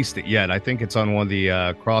released it yet. I think it's on one of the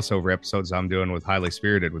crossover episodes I'm doing with Highly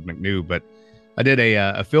Spirited with McNew. But I did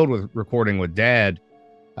a field with recording with Dad.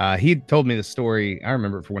 He told me the story. I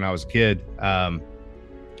remember it from when I was a kid.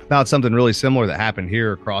 About something really similar that happened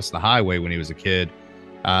here across the highway when he was a kid.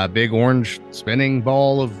 Big orange spinning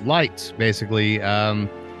ball of light, basically.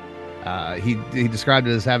 He described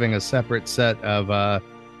it as having a separate set of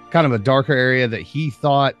kind of a darker area that he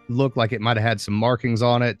thought looked like it might have had some markings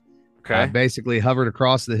on it. Okay. Basically hovered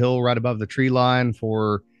across the hill right above the tree line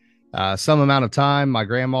for some amount of time. My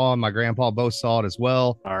grandma and my grandpa both saw it as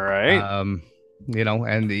well. All right. And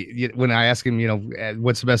when I asked him,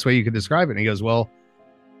 what's the best way you could describe it? And he goes, well,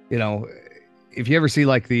 if you ever see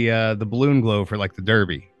like the balloon glow for like the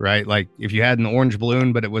Derby, right? Like if you had an orange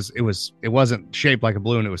balloon, but it wasn't shaped like a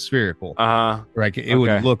balloon, it was spherical. Right. It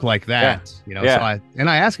would look like that, So I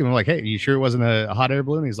asked him, I'm like, hey, you sure it wasn't a hot air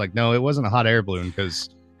balloon? He's like, no, it wasn't a hot air balloon because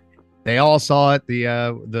they all saw it.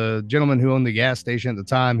 The gentleman who owned the gas station at the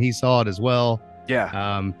time, he saw it as well.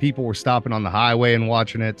 Yeah. People were stopping on the highway and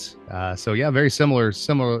watching it. So yeah, very similar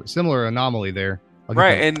anomaly there.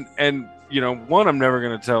 Right. And one, I'm never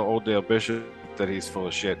going to tell old Dale Bishop that he's full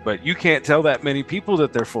of shit, but you can't tell that many people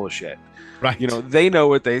that they're full of shit. Right. They know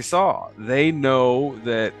what they saw. They know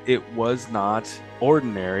that it was not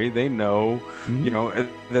ordinary. They know,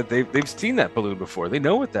 that they've seen that balloon before. They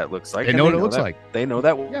know what that looks like. They know what it looks like. They know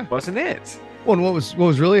that wasn't it. Well, and what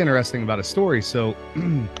was really interesting about his story, so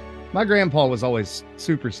my grandpa was always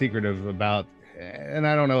super secretive about, and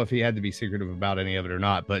I don't know if he had to be secretive about any of it or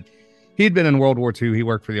not, but he'd been in World War II. He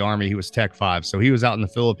worked for the Army. He was Tech 5. So he was out in the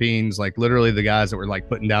Philippines, like literally the guys that were like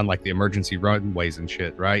putting down like the emergency runways and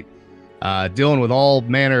shit, right? Dealing with all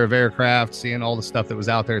manner of aircraft, seeing all the stuff that was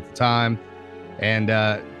out there at the time. And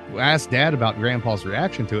I asked Dad about Grandpa's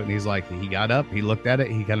reaction to it. And he's like, he got up, he looked at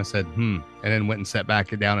it, he kind of said, and then went and sat back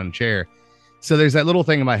down in a chair. So there's that little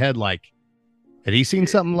thing in my head, like, had he seen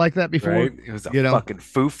something like that before? Right? It was a fucking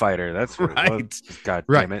Foo Fighter. That's what it was. God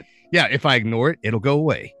damn it. Yeah, if I ignore it, it'll go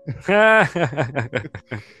away. If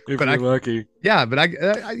you're lucky. Yeah, but I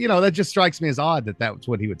that just strikes me as odd that that's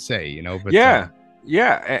what he would say, But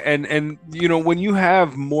and when you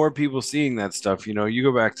have more people seeing that stuff, you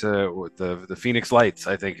go back to the Phoenix Lights.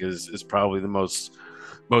 I think is probably the most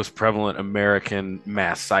prevalent American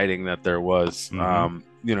mass sighting that there was.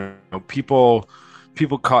 People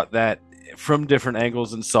caught that from different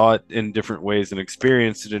angles and saw it in different ways and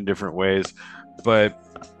experienced it in different ways, but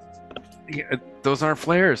those aren't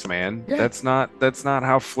flares, man. Yeah. That's not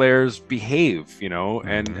how flares behave,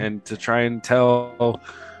 and to try and tell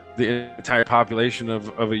the entire population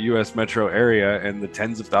of a U.S. metro area and the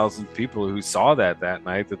tens of thousands of people who saw that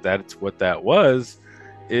night that's what that was,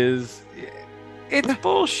 it's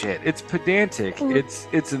bullshit. It's pedantic.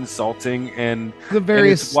 It's insulting, and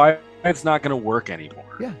it's why it's not going to work anymore.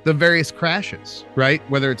 Yeah, the various crashes, right?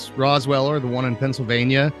 Whether it's Roswell or the one in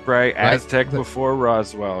Pennsylvania, right? Aztec before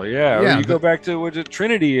Roswell, or you go back to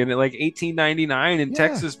Trinity in like 1899 in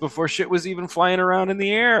Texas before shit was even flying around in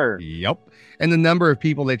the air. Yep. And the number of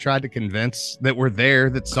people they tried to convince that were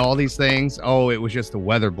there that saw these things, it was just a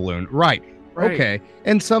weather balloon, right? Okay,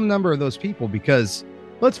 and some number of those people, because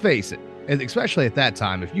let's face it, and especially at that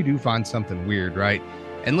time, if you do find something weird, right,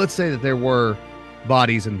 and let's say that there were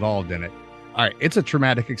bodies involved in it. All right, it's a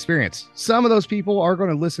traumatic experience. Some of those people are going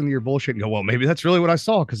to listen to your bullshit and go, well, maybe that's really what I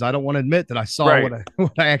saw because I don't want to admit that I saw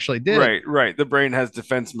what I actually did. Right. The brain has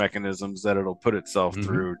defense mechanisms that it'll put itself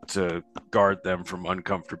through to guard them from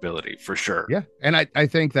uncomfortability, for sure. Yeah, and I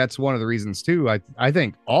think that's one of the reasons, too. I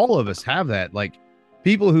think all of us have that. Like,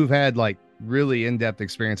 people who've had, like, really in-depth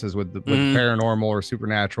experiences with paranormal or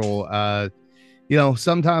supernatural,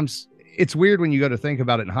 sometimes it's weird when you go to think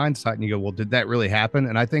about it in hindsight and you go, well, did that really happen?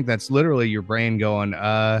 And I think that's literally your brain going,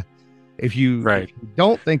 if you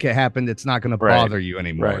don't think it happened, it's not going to bother you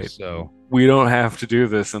anymore. Right. So we don't have to do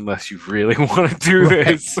this unless you really want to do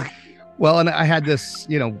this. Well, and I had this,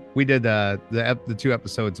 we did the 2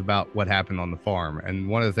 episodes about what happened on the farm. And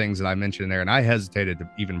one of the things that I mentioned there, and I hesitated to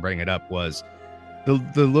even bring it up, was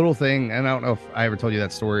the little thing, and I don't know if I ever told you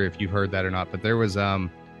that story, if you've heard that or not, but there was a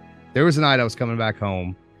night I was coming back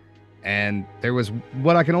home, and there was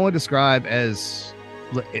what I can only describe as,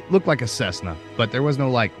 it looked like a Cessna, but there was no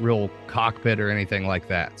like real cockpit or anything like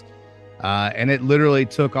that. And it literally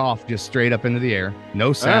took off just straight up into the air.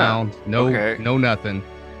 No sound, no nothing.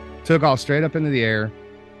 Took off straight up into the air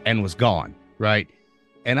and was gone, right?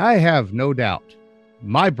 And I have no doubt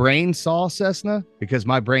my brain saw Cessna because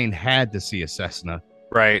my brain had to see a Cessna.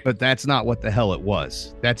 Right. But that's not what the hell it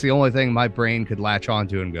was. That's the only thing my brain could latch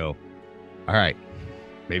onto and go, all right,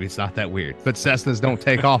 maybe it's not that weird. But Cessnas don't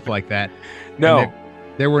take off like that. No.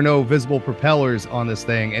 There were no visible propellers on this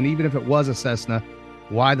thing. And even if it was a Cessna,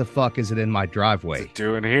 why the fuck is it in my driveway? What's it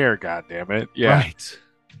doing here? God damn it. Yeah. Right.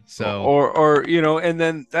 So, or and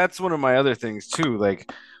then that's one of my other things too.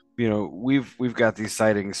 Like, we've got these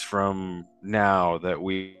sightings from now that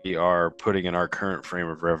we are putting in our current frame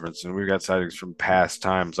of reference, and we've got sightings from past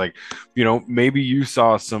times. Like, maybe you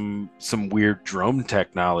saw some weird drone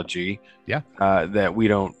technology, that we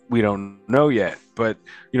don't know yet. But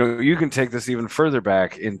you can take this even further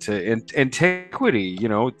back into antiquity.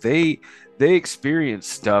 They experienced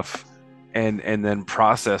stuff and then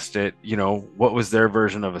processed it. What was their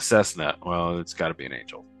version of a Cessna? Well, it's got to be an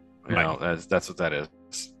angel. That's what that is.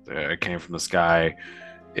 It came from the sky.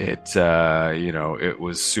 It it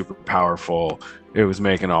was super powerful. It was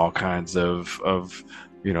making all kinds of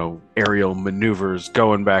aerial maneuvers,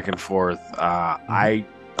 going back and forth. I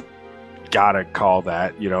gotta call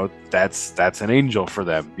that, that's an angel for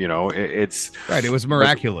them. It's right. It was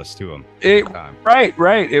miraculous to them.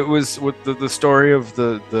 Right. It was with the story of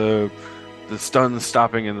the sun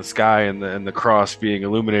stopping in the sky and the cross being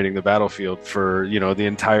illuminating the battlefield for the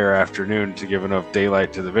entire afternoon to give enough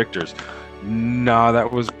daylight to the victors. No,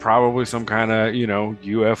 that was probably some kind of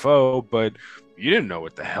UFO, but you didn't know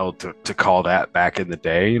what the hell to call that back in the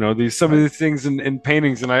day. Some of these things in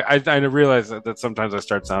paintings, and I realize that sometimes I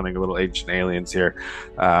start sounding a little Ancient Aliens here,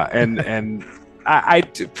 and I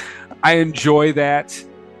enjoy that.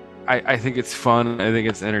 I think it's fun. I think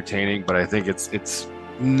it's entertaining, but I think it's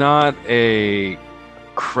not a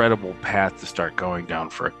credible path to start going down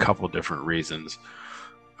for a couple different reasons.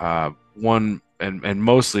 One, and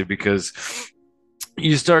mostly because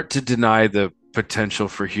you start to deny the potential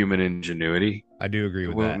for human ingenuity. I do agree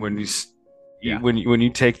with that. When you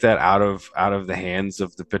take that out of the hands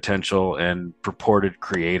of the potential and purported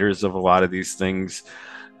creators of a lot of these things,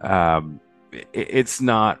 it's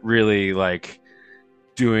not really like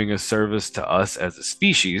doing a service to us as a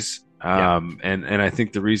species. And I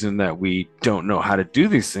think the reason that we don't know how to do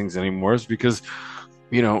these things anymore is because,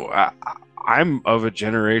 I'm of a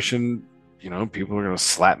generation, people are going to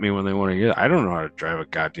slap me when they want to get. I don't know how to drive a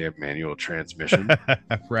goddamn manual transmission.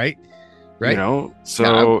 Right.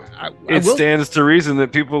 So it stands to reason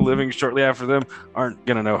that people living shortly after them aren't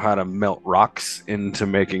going to know how to melt rocks into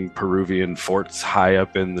making Peruvian forts high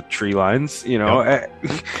up in the tree lines.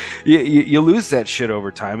 You lose that shit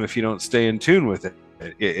over time if you don't stay in tune with it.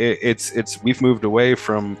 It's we've moved away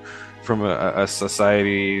from a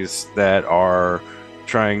societies that are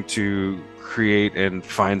trying to create and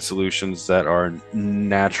find solutions that are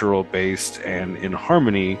natural based and in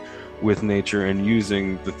harmony with nature and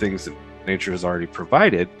using the things that nature has already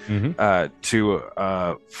provided to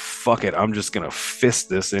fuck it, I'm just gonna fist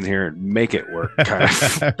this in here and make it work kind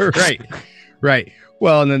of. right.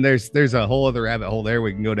 Well, and then there's a whole other rabbit hole there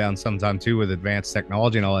we can go down sometime too with advanced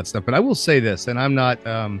technology and all that stuff. But I will say this, and I'm not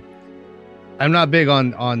big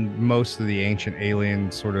on most of the Ancient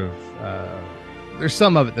Alien sort of. There's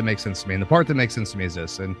some of it that makes sense to me, and the part that makes sense to me is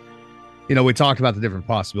this. And we talked about the different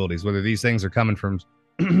possibilities, whether these things are coming from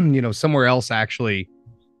somewhere else actually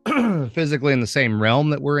physically in the same realm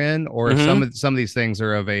that we're in, or some of these things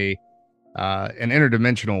are of an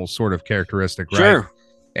interdimensional sort of characteristic, right? Sure.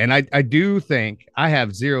 And I do think I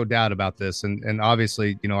have zero doubt about this. And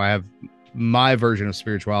obviously, I have my version of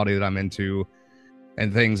spirituality that I'm into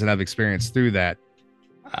and things that I've experienced through that.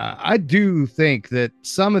 I do think that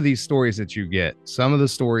some of these stories that you get, some of the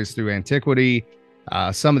stories through antiquity,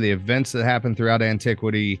 some of the events that happened throughout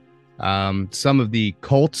antiquity, some of the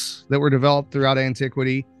cults that were developed throughout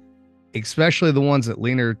antiquity, especially the ones that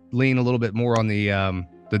lean a little bit more on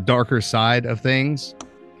the darker side of things.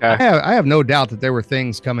 Okay. I have no doubt that there were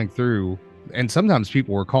things coming through, and sometimes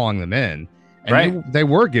people were calling them in, and they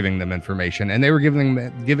were giving them information, and they were giving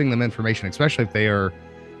them information, especially if they are,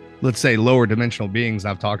 let's say, lower dimensional beings.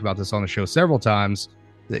 I've talked about this on the show several times.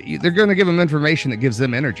 They're going to give them information that gives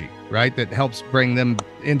them energy, right? That helps bring them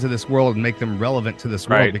into this world and make them relevant to this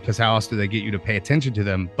world, because how else do they get you to pay attention to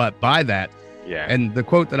them? But by that, and the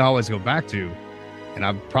quote that I always go back to and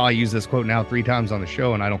I've probably used this quote now 3 times on the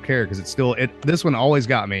show, and I don't care because it's still this one always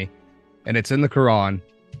got me, and it's in the Quran,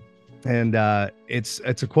 and it's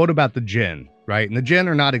a quote about the jinn, right? And the jinn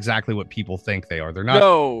are not exactly what people think they are. They're not.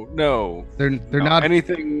 No. They're not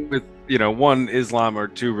anything with, one, Islam, or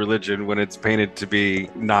 2, religion. When it's painted to be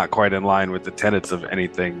not quite in line with the tenets of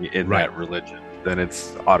anything in that religion, then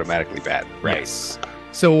it's automatically bad. Right. Yes.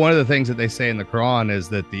 So one of the things that they say in the Quran is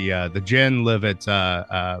that the jinn live at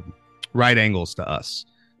right angles to us,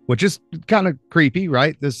 which is kind of creepy,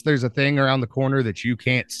 right? There's a thing around the corner that you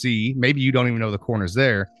can't see. Maybe you don't even know the corner's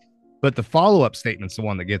there, but the follow-up statement's the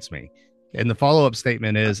one that gets me. And the follow-up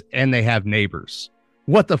statement is, and they have neighbors.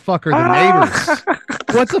 What the fuck are the neighbors?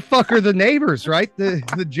 What the fuck are the neighbors, right?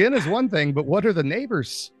 The jinn is one thing, but what are the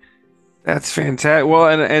neighbors? That's fantastic. Well,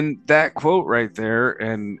 and that quote right there,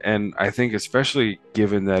 and I think especially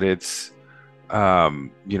given that it's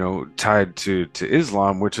tied to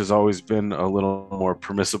Islam, which has always been a little more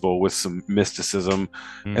permissible with some mysticism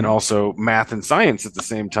and also math and science at the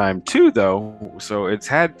same time too, though. So it's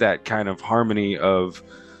had that kind of harmony of,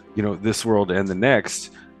 this world and the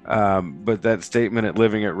next. But that statement at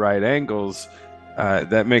living at right angles,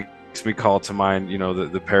 that makes me call to mind,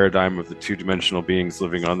 the paradigm of the 2-dimensional beings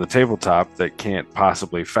living on the tabletop that can't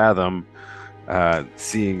possibly fathom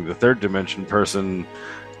seeing the 3rd dimension person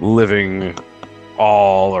living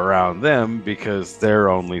all around them, because they're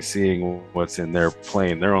only seeing what's in their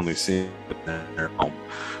plane. They're only seeing it in their home.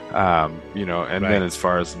 And then as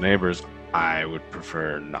far as the neighbors, I would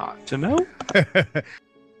prefer not to know.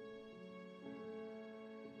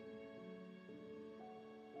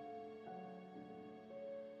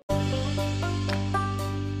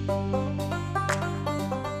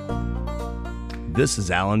 This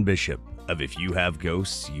is Alan Bishop of If You Have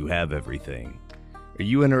Ghosts, You Have Everything. Are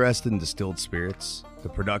you interested in distilled spirits, the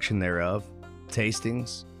production thereof,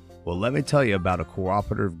 tastings? Well, let me tell you about a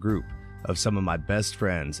cooperative group of some of my best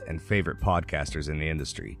friends and favorite podcasters in the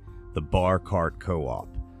industry, the Bar Cart Co-op.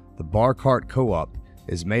 The Bar Cart Co-op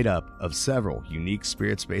is made up of several unique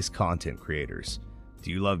spirits-based content creators.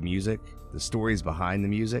 Do you love music? The stories behind the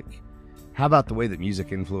music? How about the way that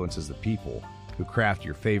music influences the people who craft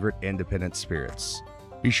your favorite independent spirits?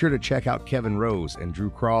 Be sure to check out Kevin Rose and Drew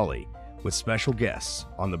Crawley with special guests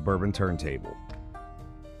on the Bourbon Turntable.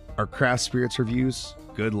 Are craft spirits reviews,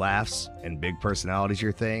 good laughs, and big personalities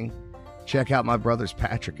your thing? Check out my brothers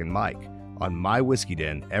Patrick and Mike on My Whiskey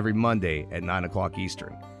Den every Monday at 9 o'clock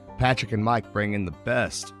Eastern. Patrick and Mike bring in the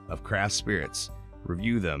best of craft spirits,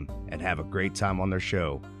 review them, and have a great time on their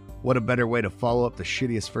show. What a better way to follow up the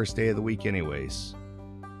shittiest first day of the week anyways.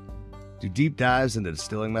 Do deep dives into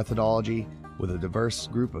distilling methodology with a diverse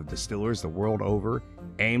group of distillers the world over,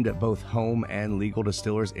 aimed at both home and legal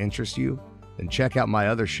distillers, interest you? Then check out my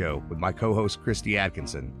other show with my co-host Christy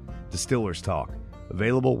Atkinson, Distillers Talk,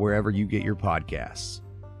 available wherever you get your podcasts.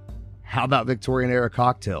 How about Victorian era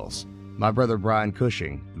cocktails? My brother Brian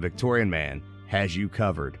Cushing, the Victorian Man, has you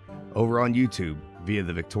covered over on YouTube via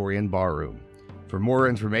the Victorian Barroom. For more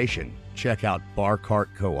information, check out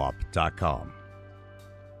barcartcoop.com.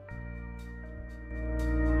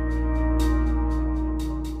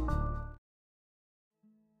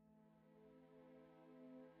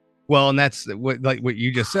 Well, and that's what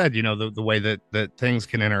you just said, the way that things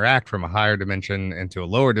can interact from a higher dimension into a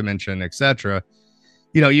lower dimension, etc.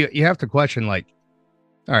 You have to question, like,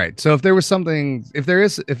 all right, so if there was something, if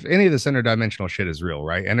any of this interdimensional shit is real,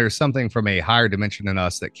 right? And there's something from a higher dimension than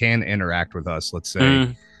us that can interact with us, let's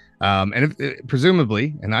say, and if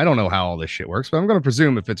presumably, and I don't know how all this shit works, but I'm going to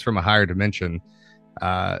presume if it's from a higher dimension,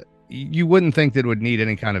 you wouldn't think that it would need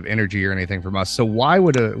any kind of energy or anything from us. So why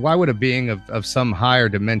would a being of some higher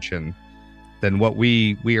dimension than what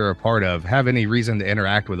we are a part of have any reason to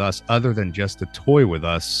interact with us other than just to toy with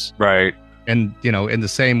us? Right. And in the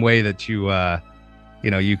same way that you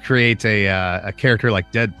create a character like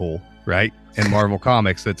Deadpool, right, in Marvel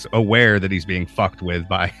Comics, that's aware that he's being fucked with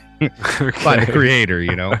by by the creator.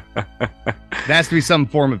 There has to be some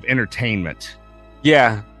form of entertainment.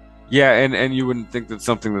 Yeah, and you wouldn't think that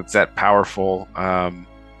something that's that powerful,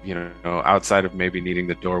 outside of maybe needing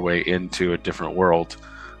the doorway into a different world,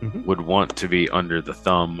 would want to be under the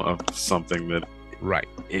thumb of something that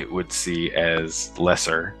it would see as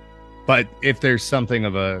lesser. But if there's something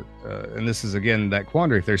of and this is again that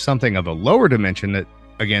quandary, if there's something of a lower dimension that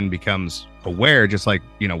again becomes aware, just like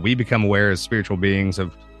we become aware as spiritual beings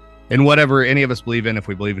in whatever any of us believe in, if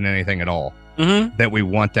we believe in anything at all. That we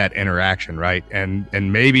want that interaction, right? And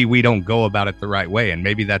maybe we don't go about it the right way, and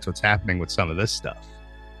maybe that's what's happening with some of this stuff.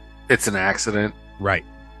 It's an accident, right?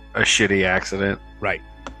 A shitty accident, right?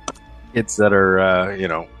 Kids that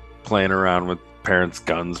are playing around with parents'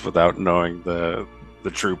 guns without knowing the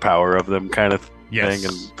the true power of them kind of Yes.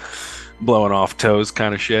 thing, and blowing off toes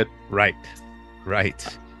kind of shit. Right.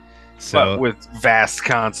 So, but with vast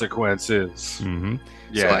consequences. Mm-hmm.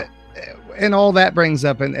 Yeah. And all that brings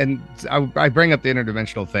up, and I bring up the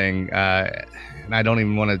interdimensional thing, and I don't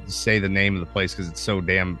even want to say the name of the place because it's so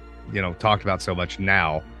damn, talked about so much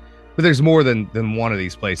now. But there's more than one of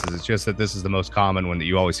these places. It's just that this is the most common one that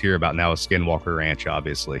you always hear about now is Skinwalker Ranch,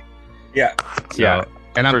 obviously. Yeah. So,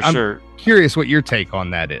 and I'm curious what your take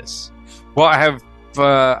on that is. Well,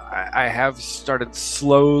 I have started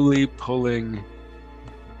slowly pulling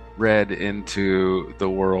Red into the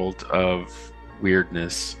world of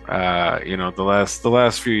weirdness. The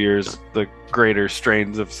last few years, the greater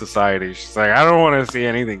strains of society. She's like, I don't want to see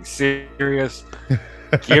anything serious.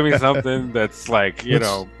 Give me something that's like,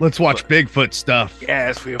 let's watch Bigfoot stuff.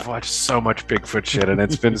 Yes, we have watched so much Bigfoot shit, and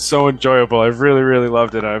it's been so enjoyable. I've really, really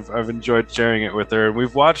loved it. I've enjoyed sharing it with her, and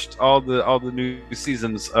we've watched all the new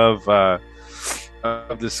seasons of the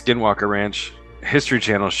Skinwalker Ranch History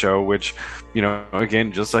Channel show, which,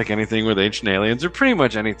 again, just like anything with Ancient Aliens, or pretty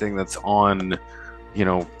much anything that's on,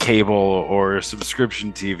 cable or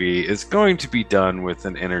subscription TV, is going to be done with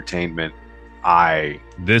an entertainment eye.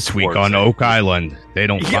 This week on Oak Island, they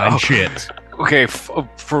don't find shit. Okay,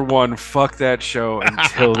 for one, fuck that show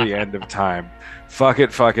until the end of time. Fuck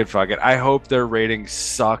it. I hope their ratings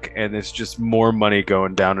suck and it's just more money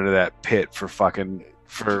going down into that pit for fucking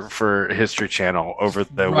for History Channel over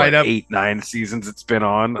the 8-9 seasons it's been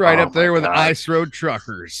on. Right up there with Ice Road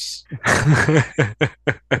Truckers.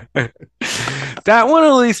 That one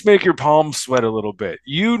at least make your palms sweat a little bit.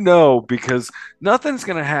 Because nothing's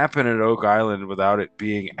going to happen at Oak Island without it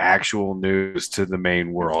being actual news to the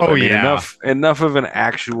main world. Enough of an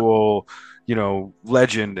actual,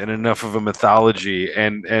 legend and enough of a mythology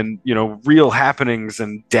and real happenings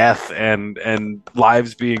and death and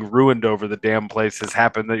lives being ruined over the damn place has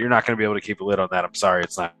happened that you're not going to be able to keep a lid on that. I'm sorry,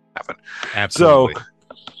 it's not happened. Absolutely.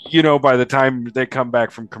 So, by the time they come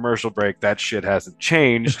back from commercial break, that shit hasn't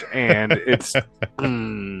changed, and it's.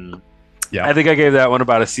 Yeah, I think I gave that one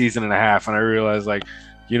about a season and a half, and I realized, like,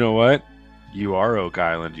 you know what? You are Oak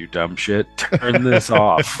Island, you dumb shit. Turn this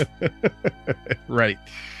off. Right.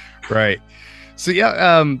 So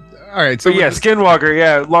yeah, all right. So Skinwalker.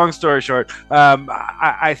 Yeah. Long story short,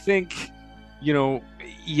 I think,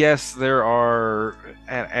 yes, there are,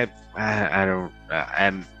 and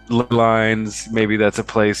lines. Maybe that's a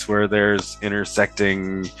place where there's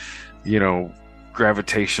intersecting,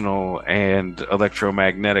 gravitational and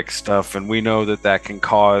electromagnetic stuff, and we know that can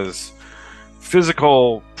cause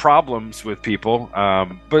physical problems with people.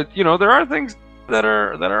 But there are things that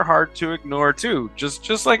are hard to ignore too.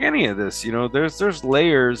 Just like any of this, there's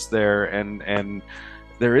layers there, and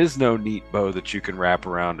there is no neat bow that you can wrap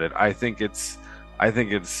around it. I think it's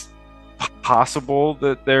possible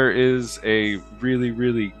that there is a really,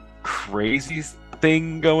 really crazy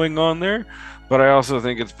thing going on there, but I also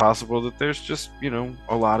think it's possible that there's just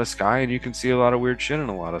a lot of sky, and you can see a lot of weird shit in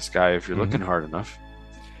a lot of sky if you're looking hard enough.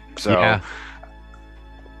 So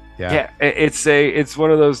yeah, it's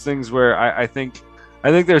one of those things where I think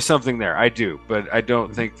there's something there. I do, but I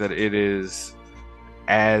don't think that it is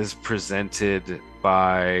as presented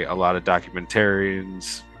by a lot of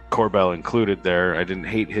documentarians, Corbell included there. I didn't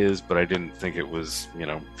hate his, but I didn't think it was,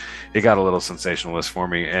 it got a little sensationalist for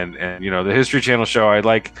me. And the History Channel show, I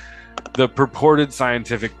like the purported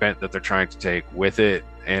scientific bent that they're trying to take with it,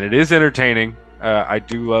 and it is entertaining. I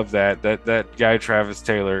do love that guy Travis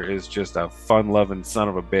Taylor is just a fun-loving son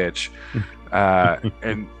of a bitch.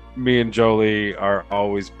 And me and Jolie are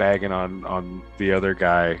always bagging on the other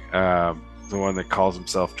guy, the one that calls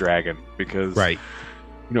himself Dragon, because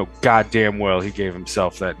goddamn well he gave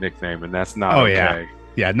himself that nickname, and that's not okay.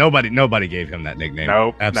 Yeah, nobody gave him that nickname.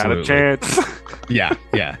 Nope, absolutely. Not a chance.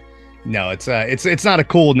 Yeah. No, it's not a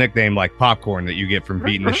cool nickname like Popcorn that you get from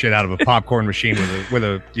beating the shit out of a popcorn machine with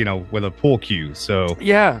a pool cue. So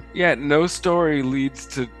yeah, no story leads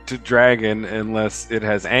to Dragon unless it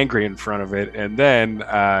has angry in front of it, and then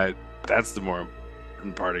that's the more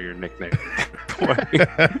important part of your nickname.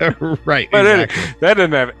 Right, but exactly. That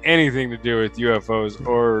doesn't have anything to do with UFOs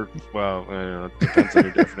or, well, I don't know, it depends on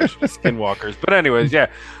your definition of skinwalkers. But anyways, yeah,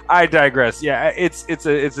 I digress. Yeah, it's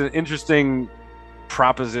an interesting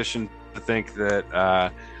proposition to think that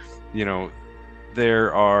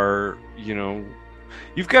there are,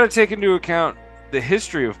 you've got to take into account the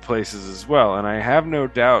history of places as well, and I have no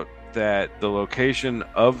doubt that the location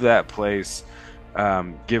of that place,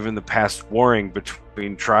 given the past warring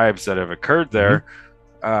between tribes that have occurred there,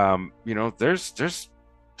 there's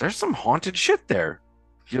some haunted shit there.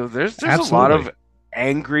 There's a lot of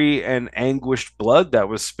angry and anguished blood that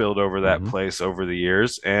was spilled over that Mm-hmm. place over the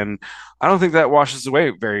years. And I don't think that washes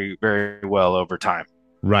away very, very well over time,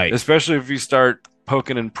 Right. especially if you start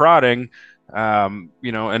poking and prodding, and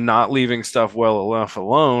not leaving stuff well enough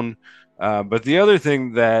alone. But the other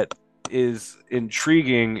thing that is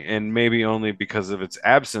intriguing, and maybe only because of its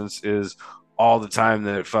absence, is all the time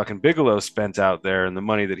that fucking Bigelow spent out there and the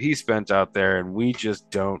money that he spent out there, and we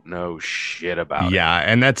just don't know shit about it. Yeah,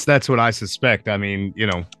 and that's what I suspect. I mean,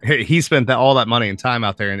 he spent all that money and time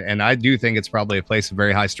out there, and I do think it's probably a place of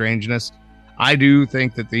very high strangeness. I do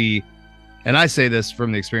think that and I say this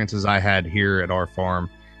from the experiences I had here at our farm,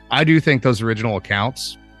 I do think those original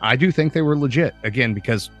accounts, I do think they were legit. Again,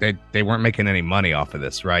 because they weren't making any money off of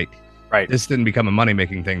this, right? Right. This didn't become a money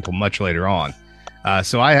making thing until much later on.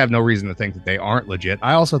 So I have no reason to think that they aren't legit.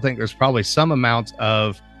 I also think there's probably some amount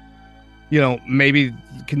of, maybe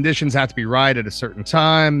conditions have to be right at a certain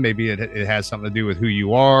time. Maybe it has something to do with who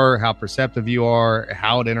you are, how perceptive you are,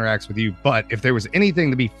 how it interacts with you. But if there was anything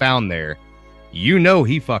to be found there,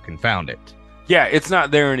 he fucking found it. Yeah, it's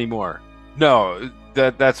not there anymore. No,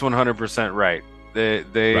 that's 100% right. They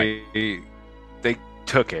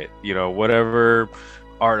took it, whatever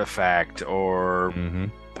artifact or Mm-hmm.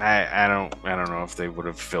 I don't know if they would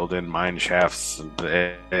have filled in mine shafts,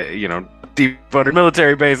 deep under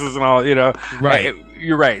military bases and all, Right.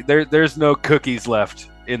 You're right. There's no cookies left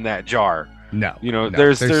in that jar. No,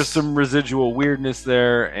 there's some residual weirdness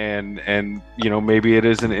there, and maybe it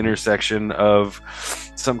is an intersection of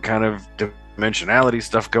some kind of dimensionality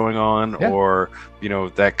stuff going on, yeah. Or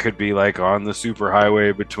that could be like on the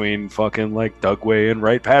superhighway between fucking like Dugway and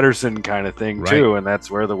Wright-Patterson kind of thing, right, too, and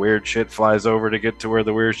that's where the weird shit flies over to get to where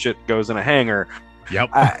the weird shit goes in a hangar.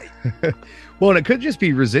 Yep. Well, and it could just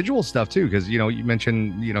be residual stuff too, because you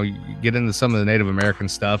mentioned you get into some of the Native American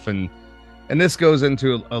stuff, and this goes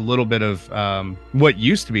into a little bit of what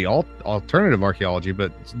used to be alternative archaeology,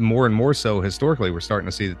 but more and more so historically, we're starting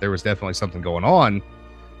to see that there was definitely something going on,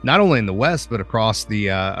 not only in the West, but across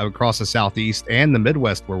the Southeast and the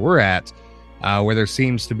Midwest where we're at, where there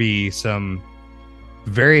seems to be some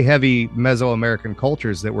very heavy Mesoamerican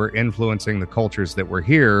cultures that were influencing the cultures that were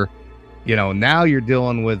here. Now you're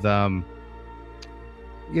dealing with,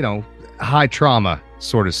 high trauma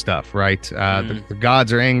sort of stuff, right? The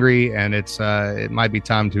gods are angry, and it might be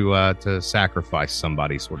time to sacrifice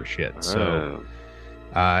somebody, sort of shit. So,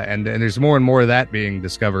 and there's more and more of that being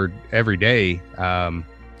discovered every day,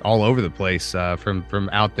 all over the place, from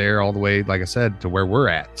out there all the way, like I said, to where we're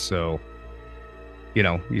at. So,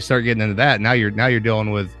 you start getting into that. Now you're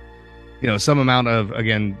dealing with, some amount of,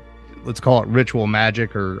 again, let's call it ritual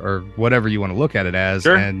magic or whatever you want to look at it as.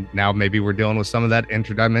 Sure. And now maybe we're dealing with some of that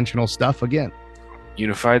interdimensional stuff again.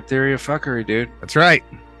 Unified theory of fuckery, dude. That's right.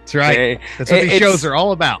 That's right. That's what these shows are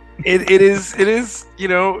all about. It is,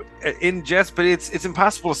 in jest, but it's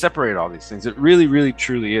impossible to separate all these things. It really, really,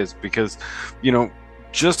 truly is, because,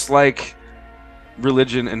 just like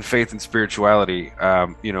religion and faith and spirituality,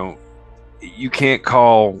 you can't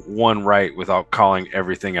call one right without calling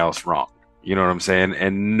everything else wrong. You know what I'm saying?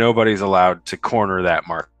 And nobody's allowed to corner that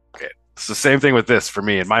market. It's the same thing with this, for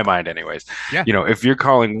me, in my mind anyways. Yeah. If you're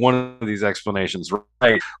calling one of these explanations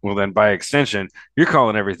right, well, then by extension, you're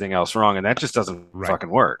calling everything else wrong, and that just doesn't fucking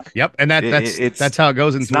work. Yep. And that's how it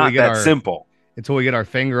goes until we get simple. Until we get our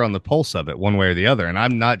finger on the pulse of it one way or the other. And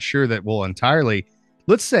I'm not sure that we'll entirely,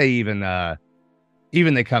 let's say even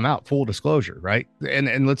they come out full disclosure, right?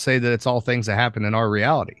 And let's say that it's all things that happen in our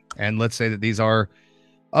reality. And let's say that these are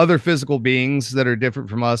other physical beings that are different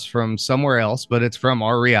from us from somewhere else, but it's from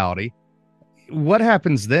our reality. What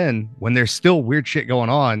happens then when there's still weird shit going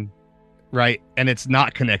on, right? And it's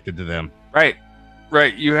not connected to them. Right.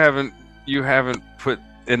 You haven't put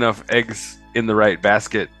enough eggs in the right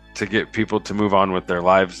basket to get people to move on with their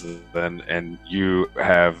lives then, and you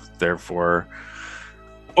have therefore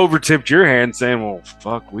overtipped your hand saying, well,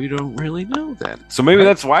 fuck, we don't really know then. So maybe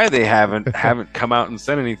that's why they haven't come out and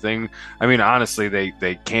said anything. I mean, honestly,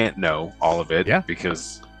 they can't know all of it,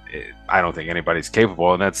 because I don't think anybody's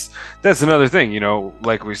capable. And that's another thing,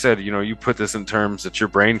 like we said, you put this in terms that your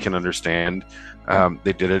brain can understand.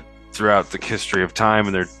 They did it throughout the history of time,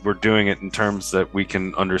 and we're doing it in terms that we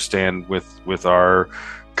can understand with our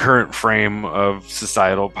current frame of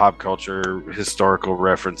societal pop culture, historical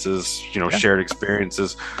references, shared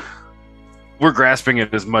experiences. We're grasping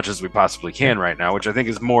it as much as we possibly can right now, which I think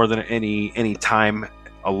is more than any time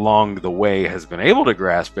along the way has been able to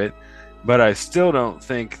grasp it. But I still don't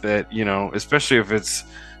think that, especially if it's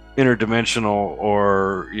interdimensional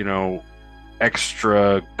or,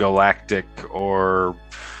 extra galactic or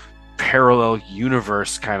parallel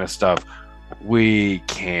universe kind of stuff, we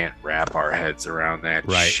can't wrap our heads around that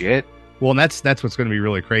shit. Well, and that's what's going to be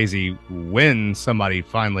really crazy when somebody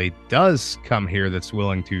finally does come here that's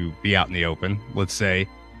willing to be out in the open, let's say,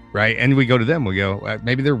 right? And we go to them, we go,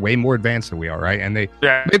 maybe they're way more advanced than we are, right? And maybe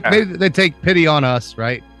they take pity on us,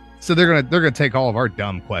 right? So they're gonna take all of our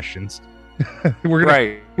dumb questions. we're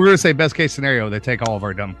gonna say best case scenario, they take all of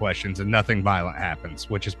our dumb questions and nothing violent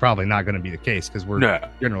happens, which is probably not going to be the case because we're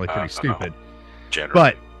generally pretty stupid.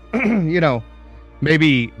 But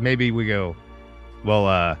maybe we go,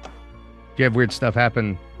 well, do you have weird stuff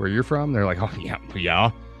happen where you're from? They're like, oh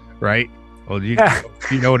yeah, right? Well, do you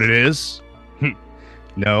know what it is?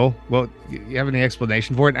 No. Well, you have any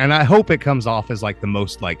explanation for it? And I hope it comes off as like the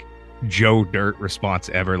most like Joe Dirt response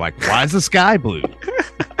ever. Like, why is the sky blue?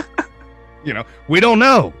 We don't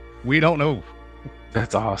know.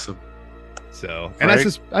 That's awesome. So, and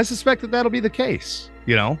I suspect that that'll be the case.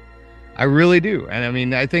 I really do. And I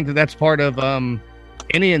mean, I think that's part of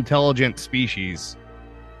any intelligent species.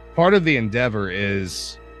 Part of the endeavor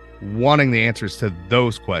is wanting the answers to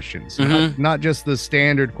those questions, not just the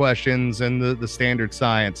standard questions and the standard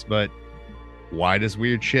science, but why does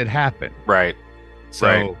weird shit happen? Right.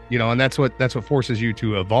 So, and that's what forces you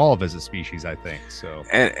to evolve as a species, I think. So,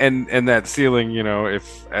 and that ceiling,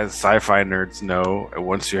 if as sci-fi nerds know,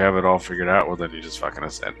 once you have it all figured out, well, then you just fucking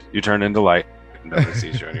ascend. You turn into light. Nobody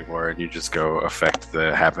sees you anymore, and you just go affect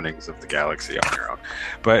the happenings of the galaxy on your own.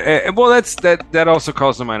 But that also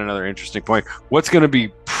calls to mind another interesting point. What's going to be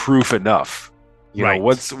proof enough?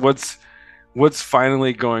 What's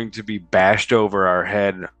finally going to be bashed over our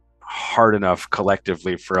head hard enough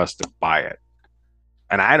collectively for us to buy it?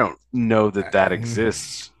 And I don't know that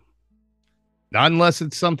exists. Not unless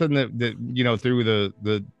it's something that through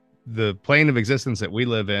the plane of existence that we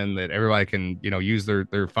live in, that everybody can use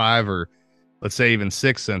their 5 or let's say even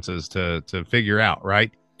 6 senses to figure out,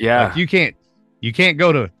 right? Yeah. Like you can't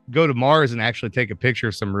go to Mars and actually take a picture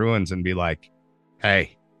of some ruins and be like,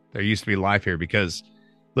 hey, there used to be life here. Because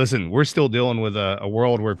listen, we're still dealing with a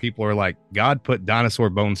world where people are like, God put dinosaur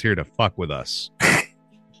bones here to fuck with us.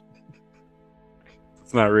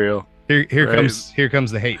 It's not real. Here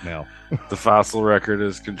comes the hate mail. The fossil record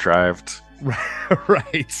is contrived.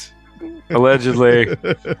 Right. Allegedly.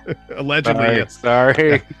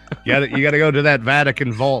 Sorry. You got to go to that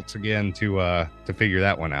Vatican vault again to figure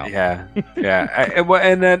that one out. Yeah.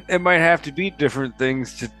 And then it might have to be different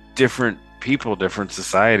things to different people, different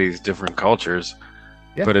societies, different cultures.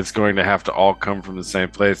 Yeah. But it's going to have to all come from the same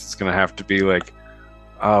place. It's going to have to be like,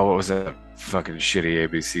 what was that fucking shitty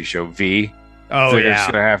ABC show? V. Oh, so yeah. You're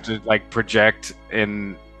just going to have to like project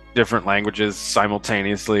in different languages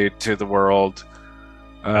simultaneously to the world.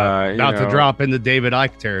 Not to drop into David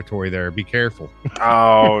Icke territory there. Be careful.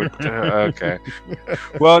 Oh, okay.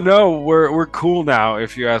 Well, no, we're cool now,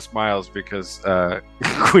 if you ask Miles, because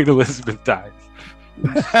Queen Elizabeth died.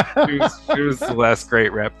 She was the last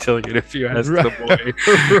great reptilian, if you ask the boy.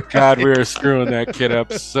 Right. God, we are screwing that kid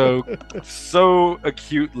up so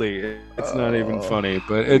acutely. It's not even funny,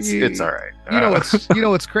 but it's all right.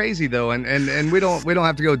 What's crazy though, and we don't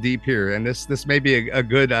have to go deep here. And this may be a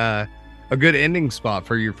good ending spot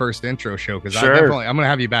for your first intro show, because I'm going to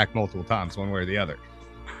have you back multiple times, one way or the other.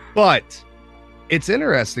 But it's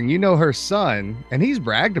interesting, her son, and he's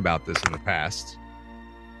bragged about this in the past,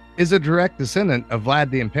 is a direct descendant of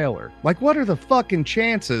Vlad the Impaler. Like, what are the fucking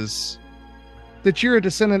chances that you're a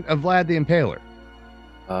descendant of Vlad the Impaler?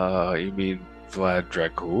 You mean Vlad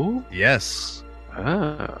Dracul? Yes.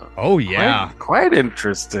 Oh yeah. Quite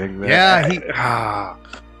interesting. Yeah,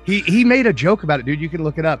 he made a joke about it, dude. You can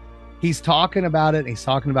look it up. He's talking about it. And he's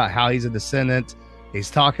talking about how he's a descendant.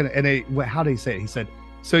 He's talking, and how did he say it? He said,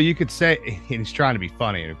 so you could say, and he's trying to be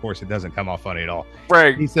funny, and of course it doesn't come off funny at all.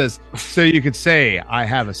 Right. He says, so you could say, I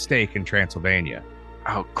have a stake in Transylvania.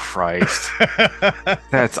 Oh, Christ.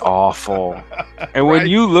 That's awful. And when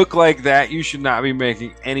you look like that, you should not be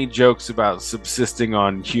making any jokes about subsisting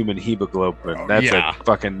on human hemoglobin. That's a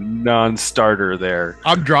fucking non-starter there.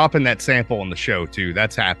 I'm dropping that sample on the show, too.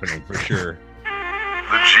 That's happening for sure.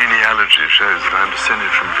 The genealogy shows that I'm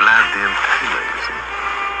descended from Vlad the Impaler, you see.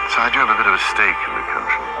 So I do have a bit of a stake in the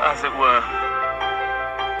country. As it were.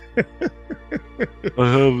 I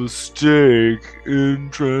have a stake in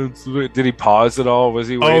Transylvania. Did he pause at all? Was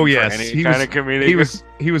he waiting for any kind of community?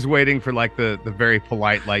 He was waiting for like the very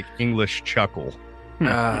polite like English chuckle.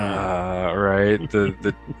 Right.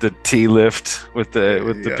 The T lift with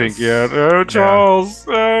the pinky out. Oh, Charles.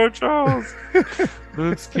 Yeah. Oh, Charles.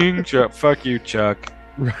 That's King Chuck. Fuck you, Chuck.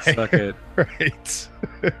 Right. Suck it. Right.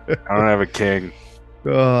 I don't have a king.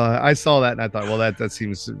 I saw that and I thought, well, that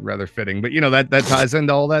seems rather fitting. But that ties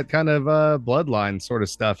into all that kind of bloodline sort of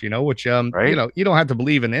stuff, which Right? you don't have to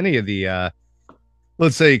believe in any of the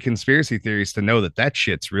let's say conspiracy theories to know that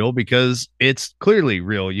shit's real, because it's clearly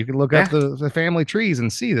real. You can look up the family trees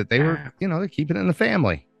and see that they were, they're keeping it in the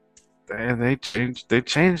family. And they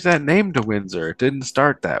changed that name to Windsor. It didn't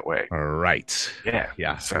start that way. All right.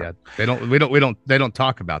 Yeah. So. Yeah. They don't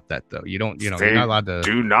talk about that though. You're not allowed to.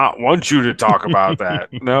 Do not want you to talk about that.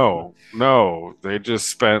 No. They just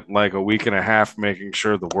spent like a week and a half making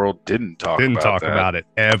sure the world didn't talk about it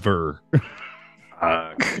ever.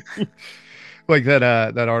 Like that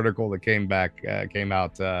article that came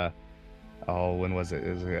out. When was it?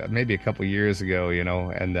 It was maybe a couple years ago,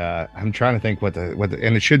 and I'm trying to think what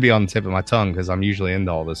and it should be on the tip of my tongue because I'm usually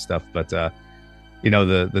into all this stuff. But the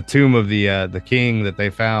tomb of the king that they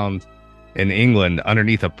found in England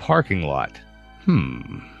underneath a parking lot.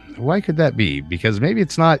 Why could that be? Because maybe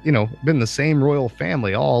it's not, been the same royal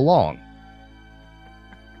family all along.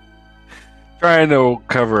 Trying to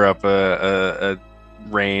cover up a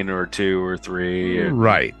reign or two or three.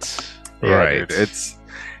 Right. Dude,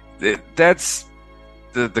 that's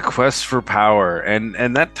the quest for power,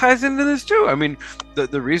 and that ties into this too. I mean,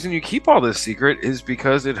 the reason you keep all this secret is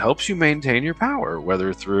because it helps you maintain your power,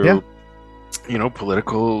 whether through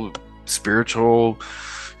political, spiritual,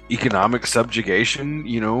 economic subjugation.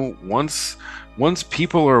 Once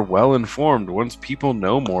people are well informed, once people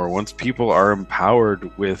know more, once people are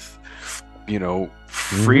empowered with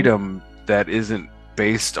freedom that isn't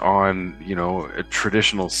based on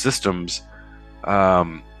traditional systems,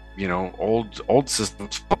 old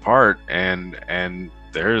systems fall apart, and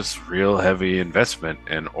there's real heavy investment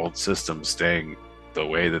in old systems staying the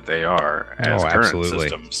way that they are as current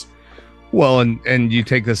systems. Well, and you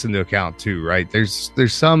take this into account too, right? There's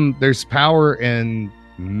power in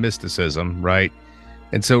mysticism, right?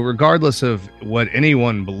 And so regardless of what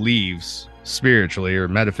anyone believes spiritually or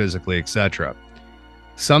metaphysically, etc.,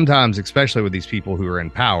 sometimes, especially with these people who are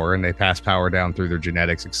in power and they pass power down through their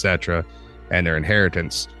genetics, etc., and their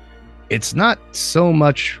inheritance, it's not so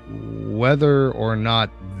much whether or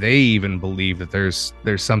not they even believe that there's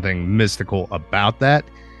something mystical about that.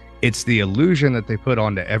 It's the illusion that they put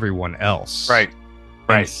onto everyone else. Right.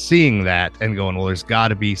 And seeing that and going, well, there's got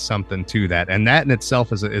to be something to that. And that in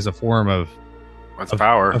itself is a form of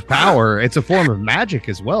power. Of power. It's a form of magic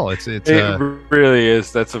as well. It really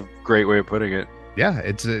is. That's a great way of putting it. Yeah,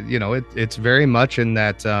 it's it's very much in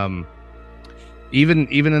that even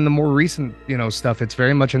in the more recent stuff, it's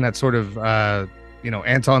very much in that sort of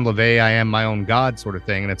Anton LaVey, I am my own god sort of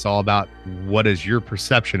thing, and it's all about what is your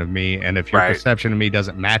perception of me, and if your perception of me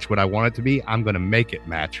doesn't match what I want it to be, I'm going to make it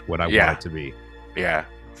match what I want it to be. Yeah,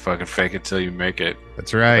 fucking fake it till you make it.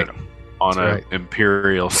 That's right. On an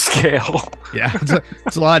imperial scale. Yeah,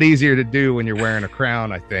 it's a lot easier to do when you're wearing a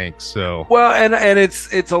crown, I think. So well, and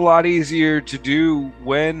it's a lot easier to do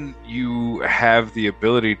when you have the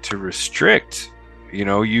ability to restrict. You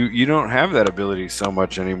don't have that ability so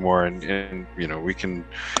much anymore, and we can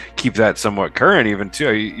keep that somewhat current even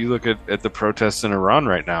too. You look at the protests in Iran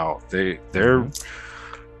right now. There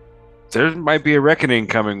might be a reckoning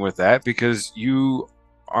coming with that, because you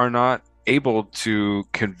are not able to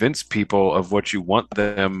convince people of what you want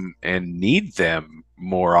them and need them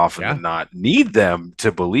more often than not. Need them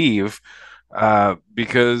to believe,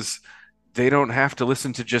 because they don't have to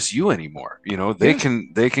listen to just you anymore. They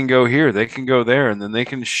can go here, they can go there, and then they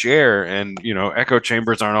can share. And echo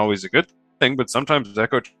chambers aren't always a good thing, but sometimes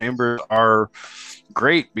echo chambers are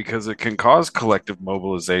great because it can cause collective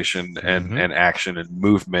mobilization and action and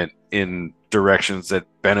movement in directions that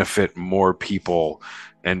benefit more people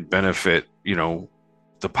and benefit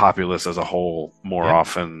the populace as a whole more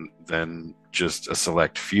often than just a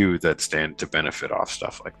select few that stand to benefit off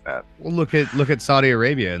stuff like that. Well, look at Saudi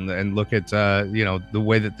Arabia and look at the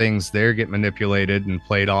way that things there get manipulated and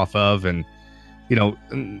played off of, and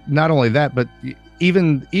not only that, but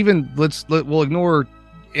even we'll ignore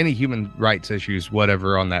any human rights issues,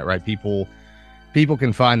 whatever, on that, right? People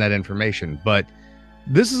can find that information, but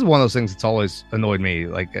this is one of those things that's always annoyed me.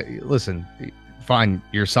 Like, listen, fine,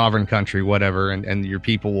 your sovereign country, whatever, and your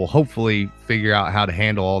people will hopefully figure out how to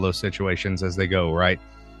handle all those situations as they go, right?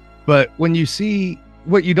 But when you see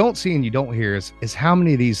what you don't see and you don't hear is how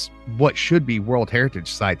many of these what should be World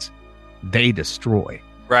Heritage sites they destroy.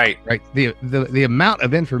 Right. The amount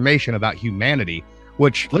of information about humanity,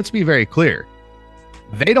 which, let's be very clear,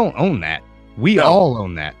 they don't own that. We all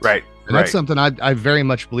own that. Right. And that's something I very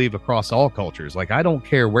much believe across all cultures. Like, I don't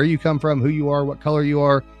care where you come from, who you are, what color you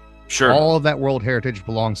are. Sure. All of that World Heritage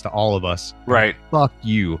belongs to all of us. Right. Fuck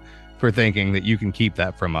you for thinking that you can keep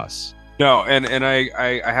that from us. No, and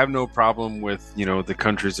I have no problem with, the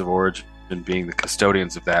countries of origin being the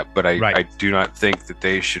custodians of that, but I do not think that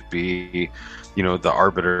they should be, the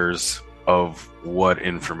arbiters of what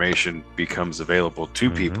information becomes available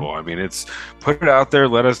to people. I mean, it's put it out there,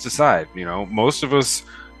 let us decide. Most of us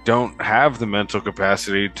don't have the mental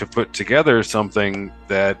capacity to put together something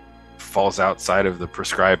that falls outside of the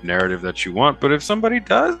prescribed narrative that you want. But if somebody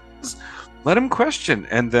does, let them question,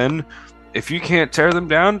 and then if you can't tear them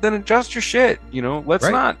down, then adjust your shit.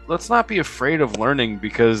 Let's not be afraid of learning,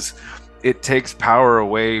 because it takes power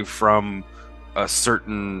away from a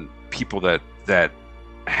certain people that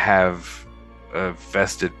have a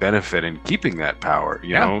vested benefit in keeping that power.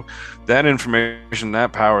 That information,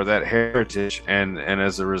 that power, that heritage, and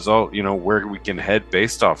as a result, where we can head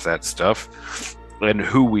based off that stuff and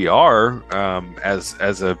who we are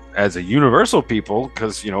as a universal people.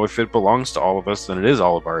 Because if it belongs to all of us, then it is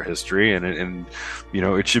all of our history, and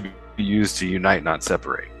it should be used to unite, not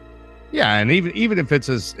separate. Yeah, and even if it's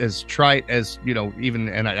as trite as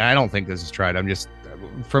and I don't think this is trite. I'm just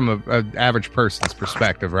from an average person's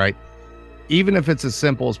perspective, right? Even if it's as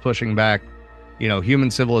simple as pushing back,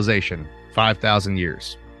 human civilization 5,000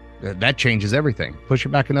 years, that changes everything. Push it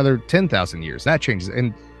back another 10,000 years, that changes.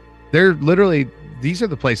 And they're literally, these are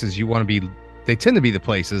the places you want to be. They tend to be the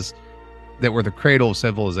places that were the cradle of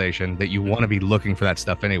civilization, that you want to be looking for that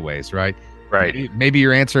stuff anyways, right? Right. Maybe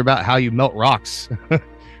your answer about how you melt rocks,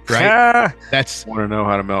 right? That's want to know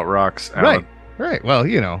how to melt rocks, Alan. Right. Well,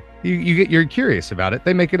 you're curious about it.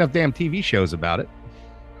 They make enough damn TV shows about it.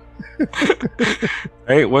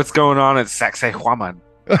 Hey, what's going on at Sacsayhuaman?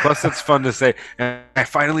 Plus, it's fun to say, and I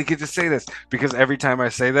finally get to say this, because every time I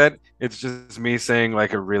say that, it's just me saying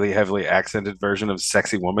like a really heavily accented version of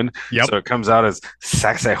sexy woman. Yep. So it comes out as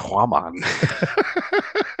Sacsayhuaman.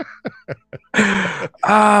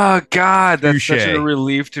 Oh God, that's such a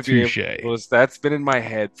relief to be able to. That's been in my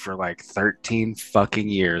head for like 13 fucking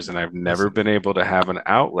years, and I've never been able to have an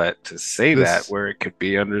outlet to say that where it could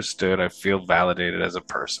be understood. I feel validated as a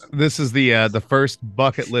person. This is the first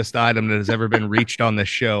bucket list item that has ever been reached on this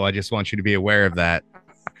show. I just want you to be aware of that.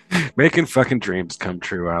 Making fucking dreams come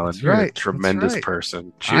true, Alan. You're a tremendous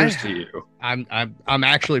person. Cheers to you. I'm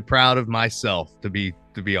actually proud of myself, to be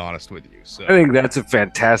honest with you. So I think that's a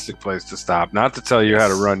fantastic place to stop. Not to tell you how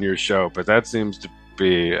to run your show, but that seems to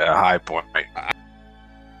be a high point.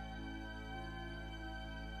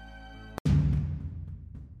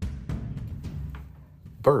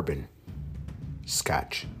 Bourbon,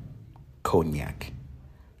 scotch, cognac,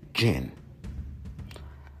 gin,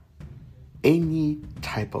 any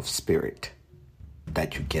type of spirit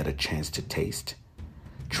that you get a chance to taste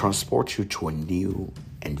transports you to a new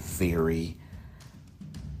and very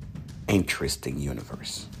interesting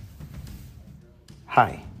universe.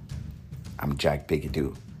 Hi, I'm Jack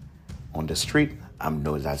Bigadoo. On the street, I'm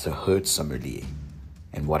known as a hood sommelier.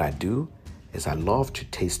 And what I do is I love to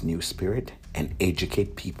taste new spirit and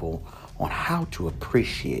educate people on how to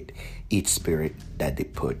appreciate each spirit that they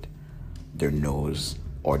put their nose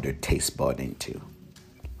or their taste bud into.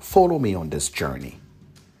 Follow me on this journey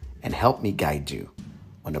and help me guide you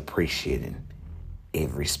on appreciating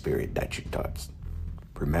every spirit that you touch.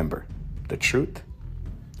 Remember, the truth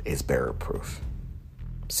is bearer proof.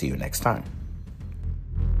 See you next time.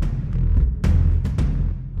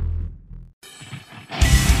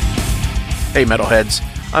 Hey Metalheads,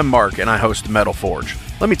 I'm Mark and I host the Metal Forge.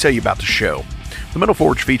 Let me tell you about the show. The Metal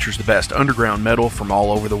Forge features the best underground metal from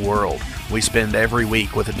all over the world. We spend every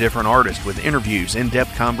week with a different artist with interviews,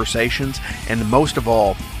 in-depth conversations, and most of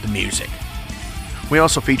all, the music. We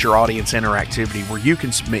also feature audience interactivity where you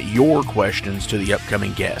can submit your questions to the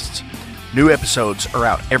upcoming guests. New episodes are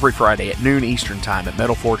out every Friday at noon Eastern Time at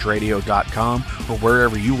metalforgeradio.com or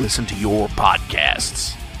wherever you listen to your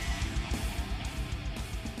podcasts.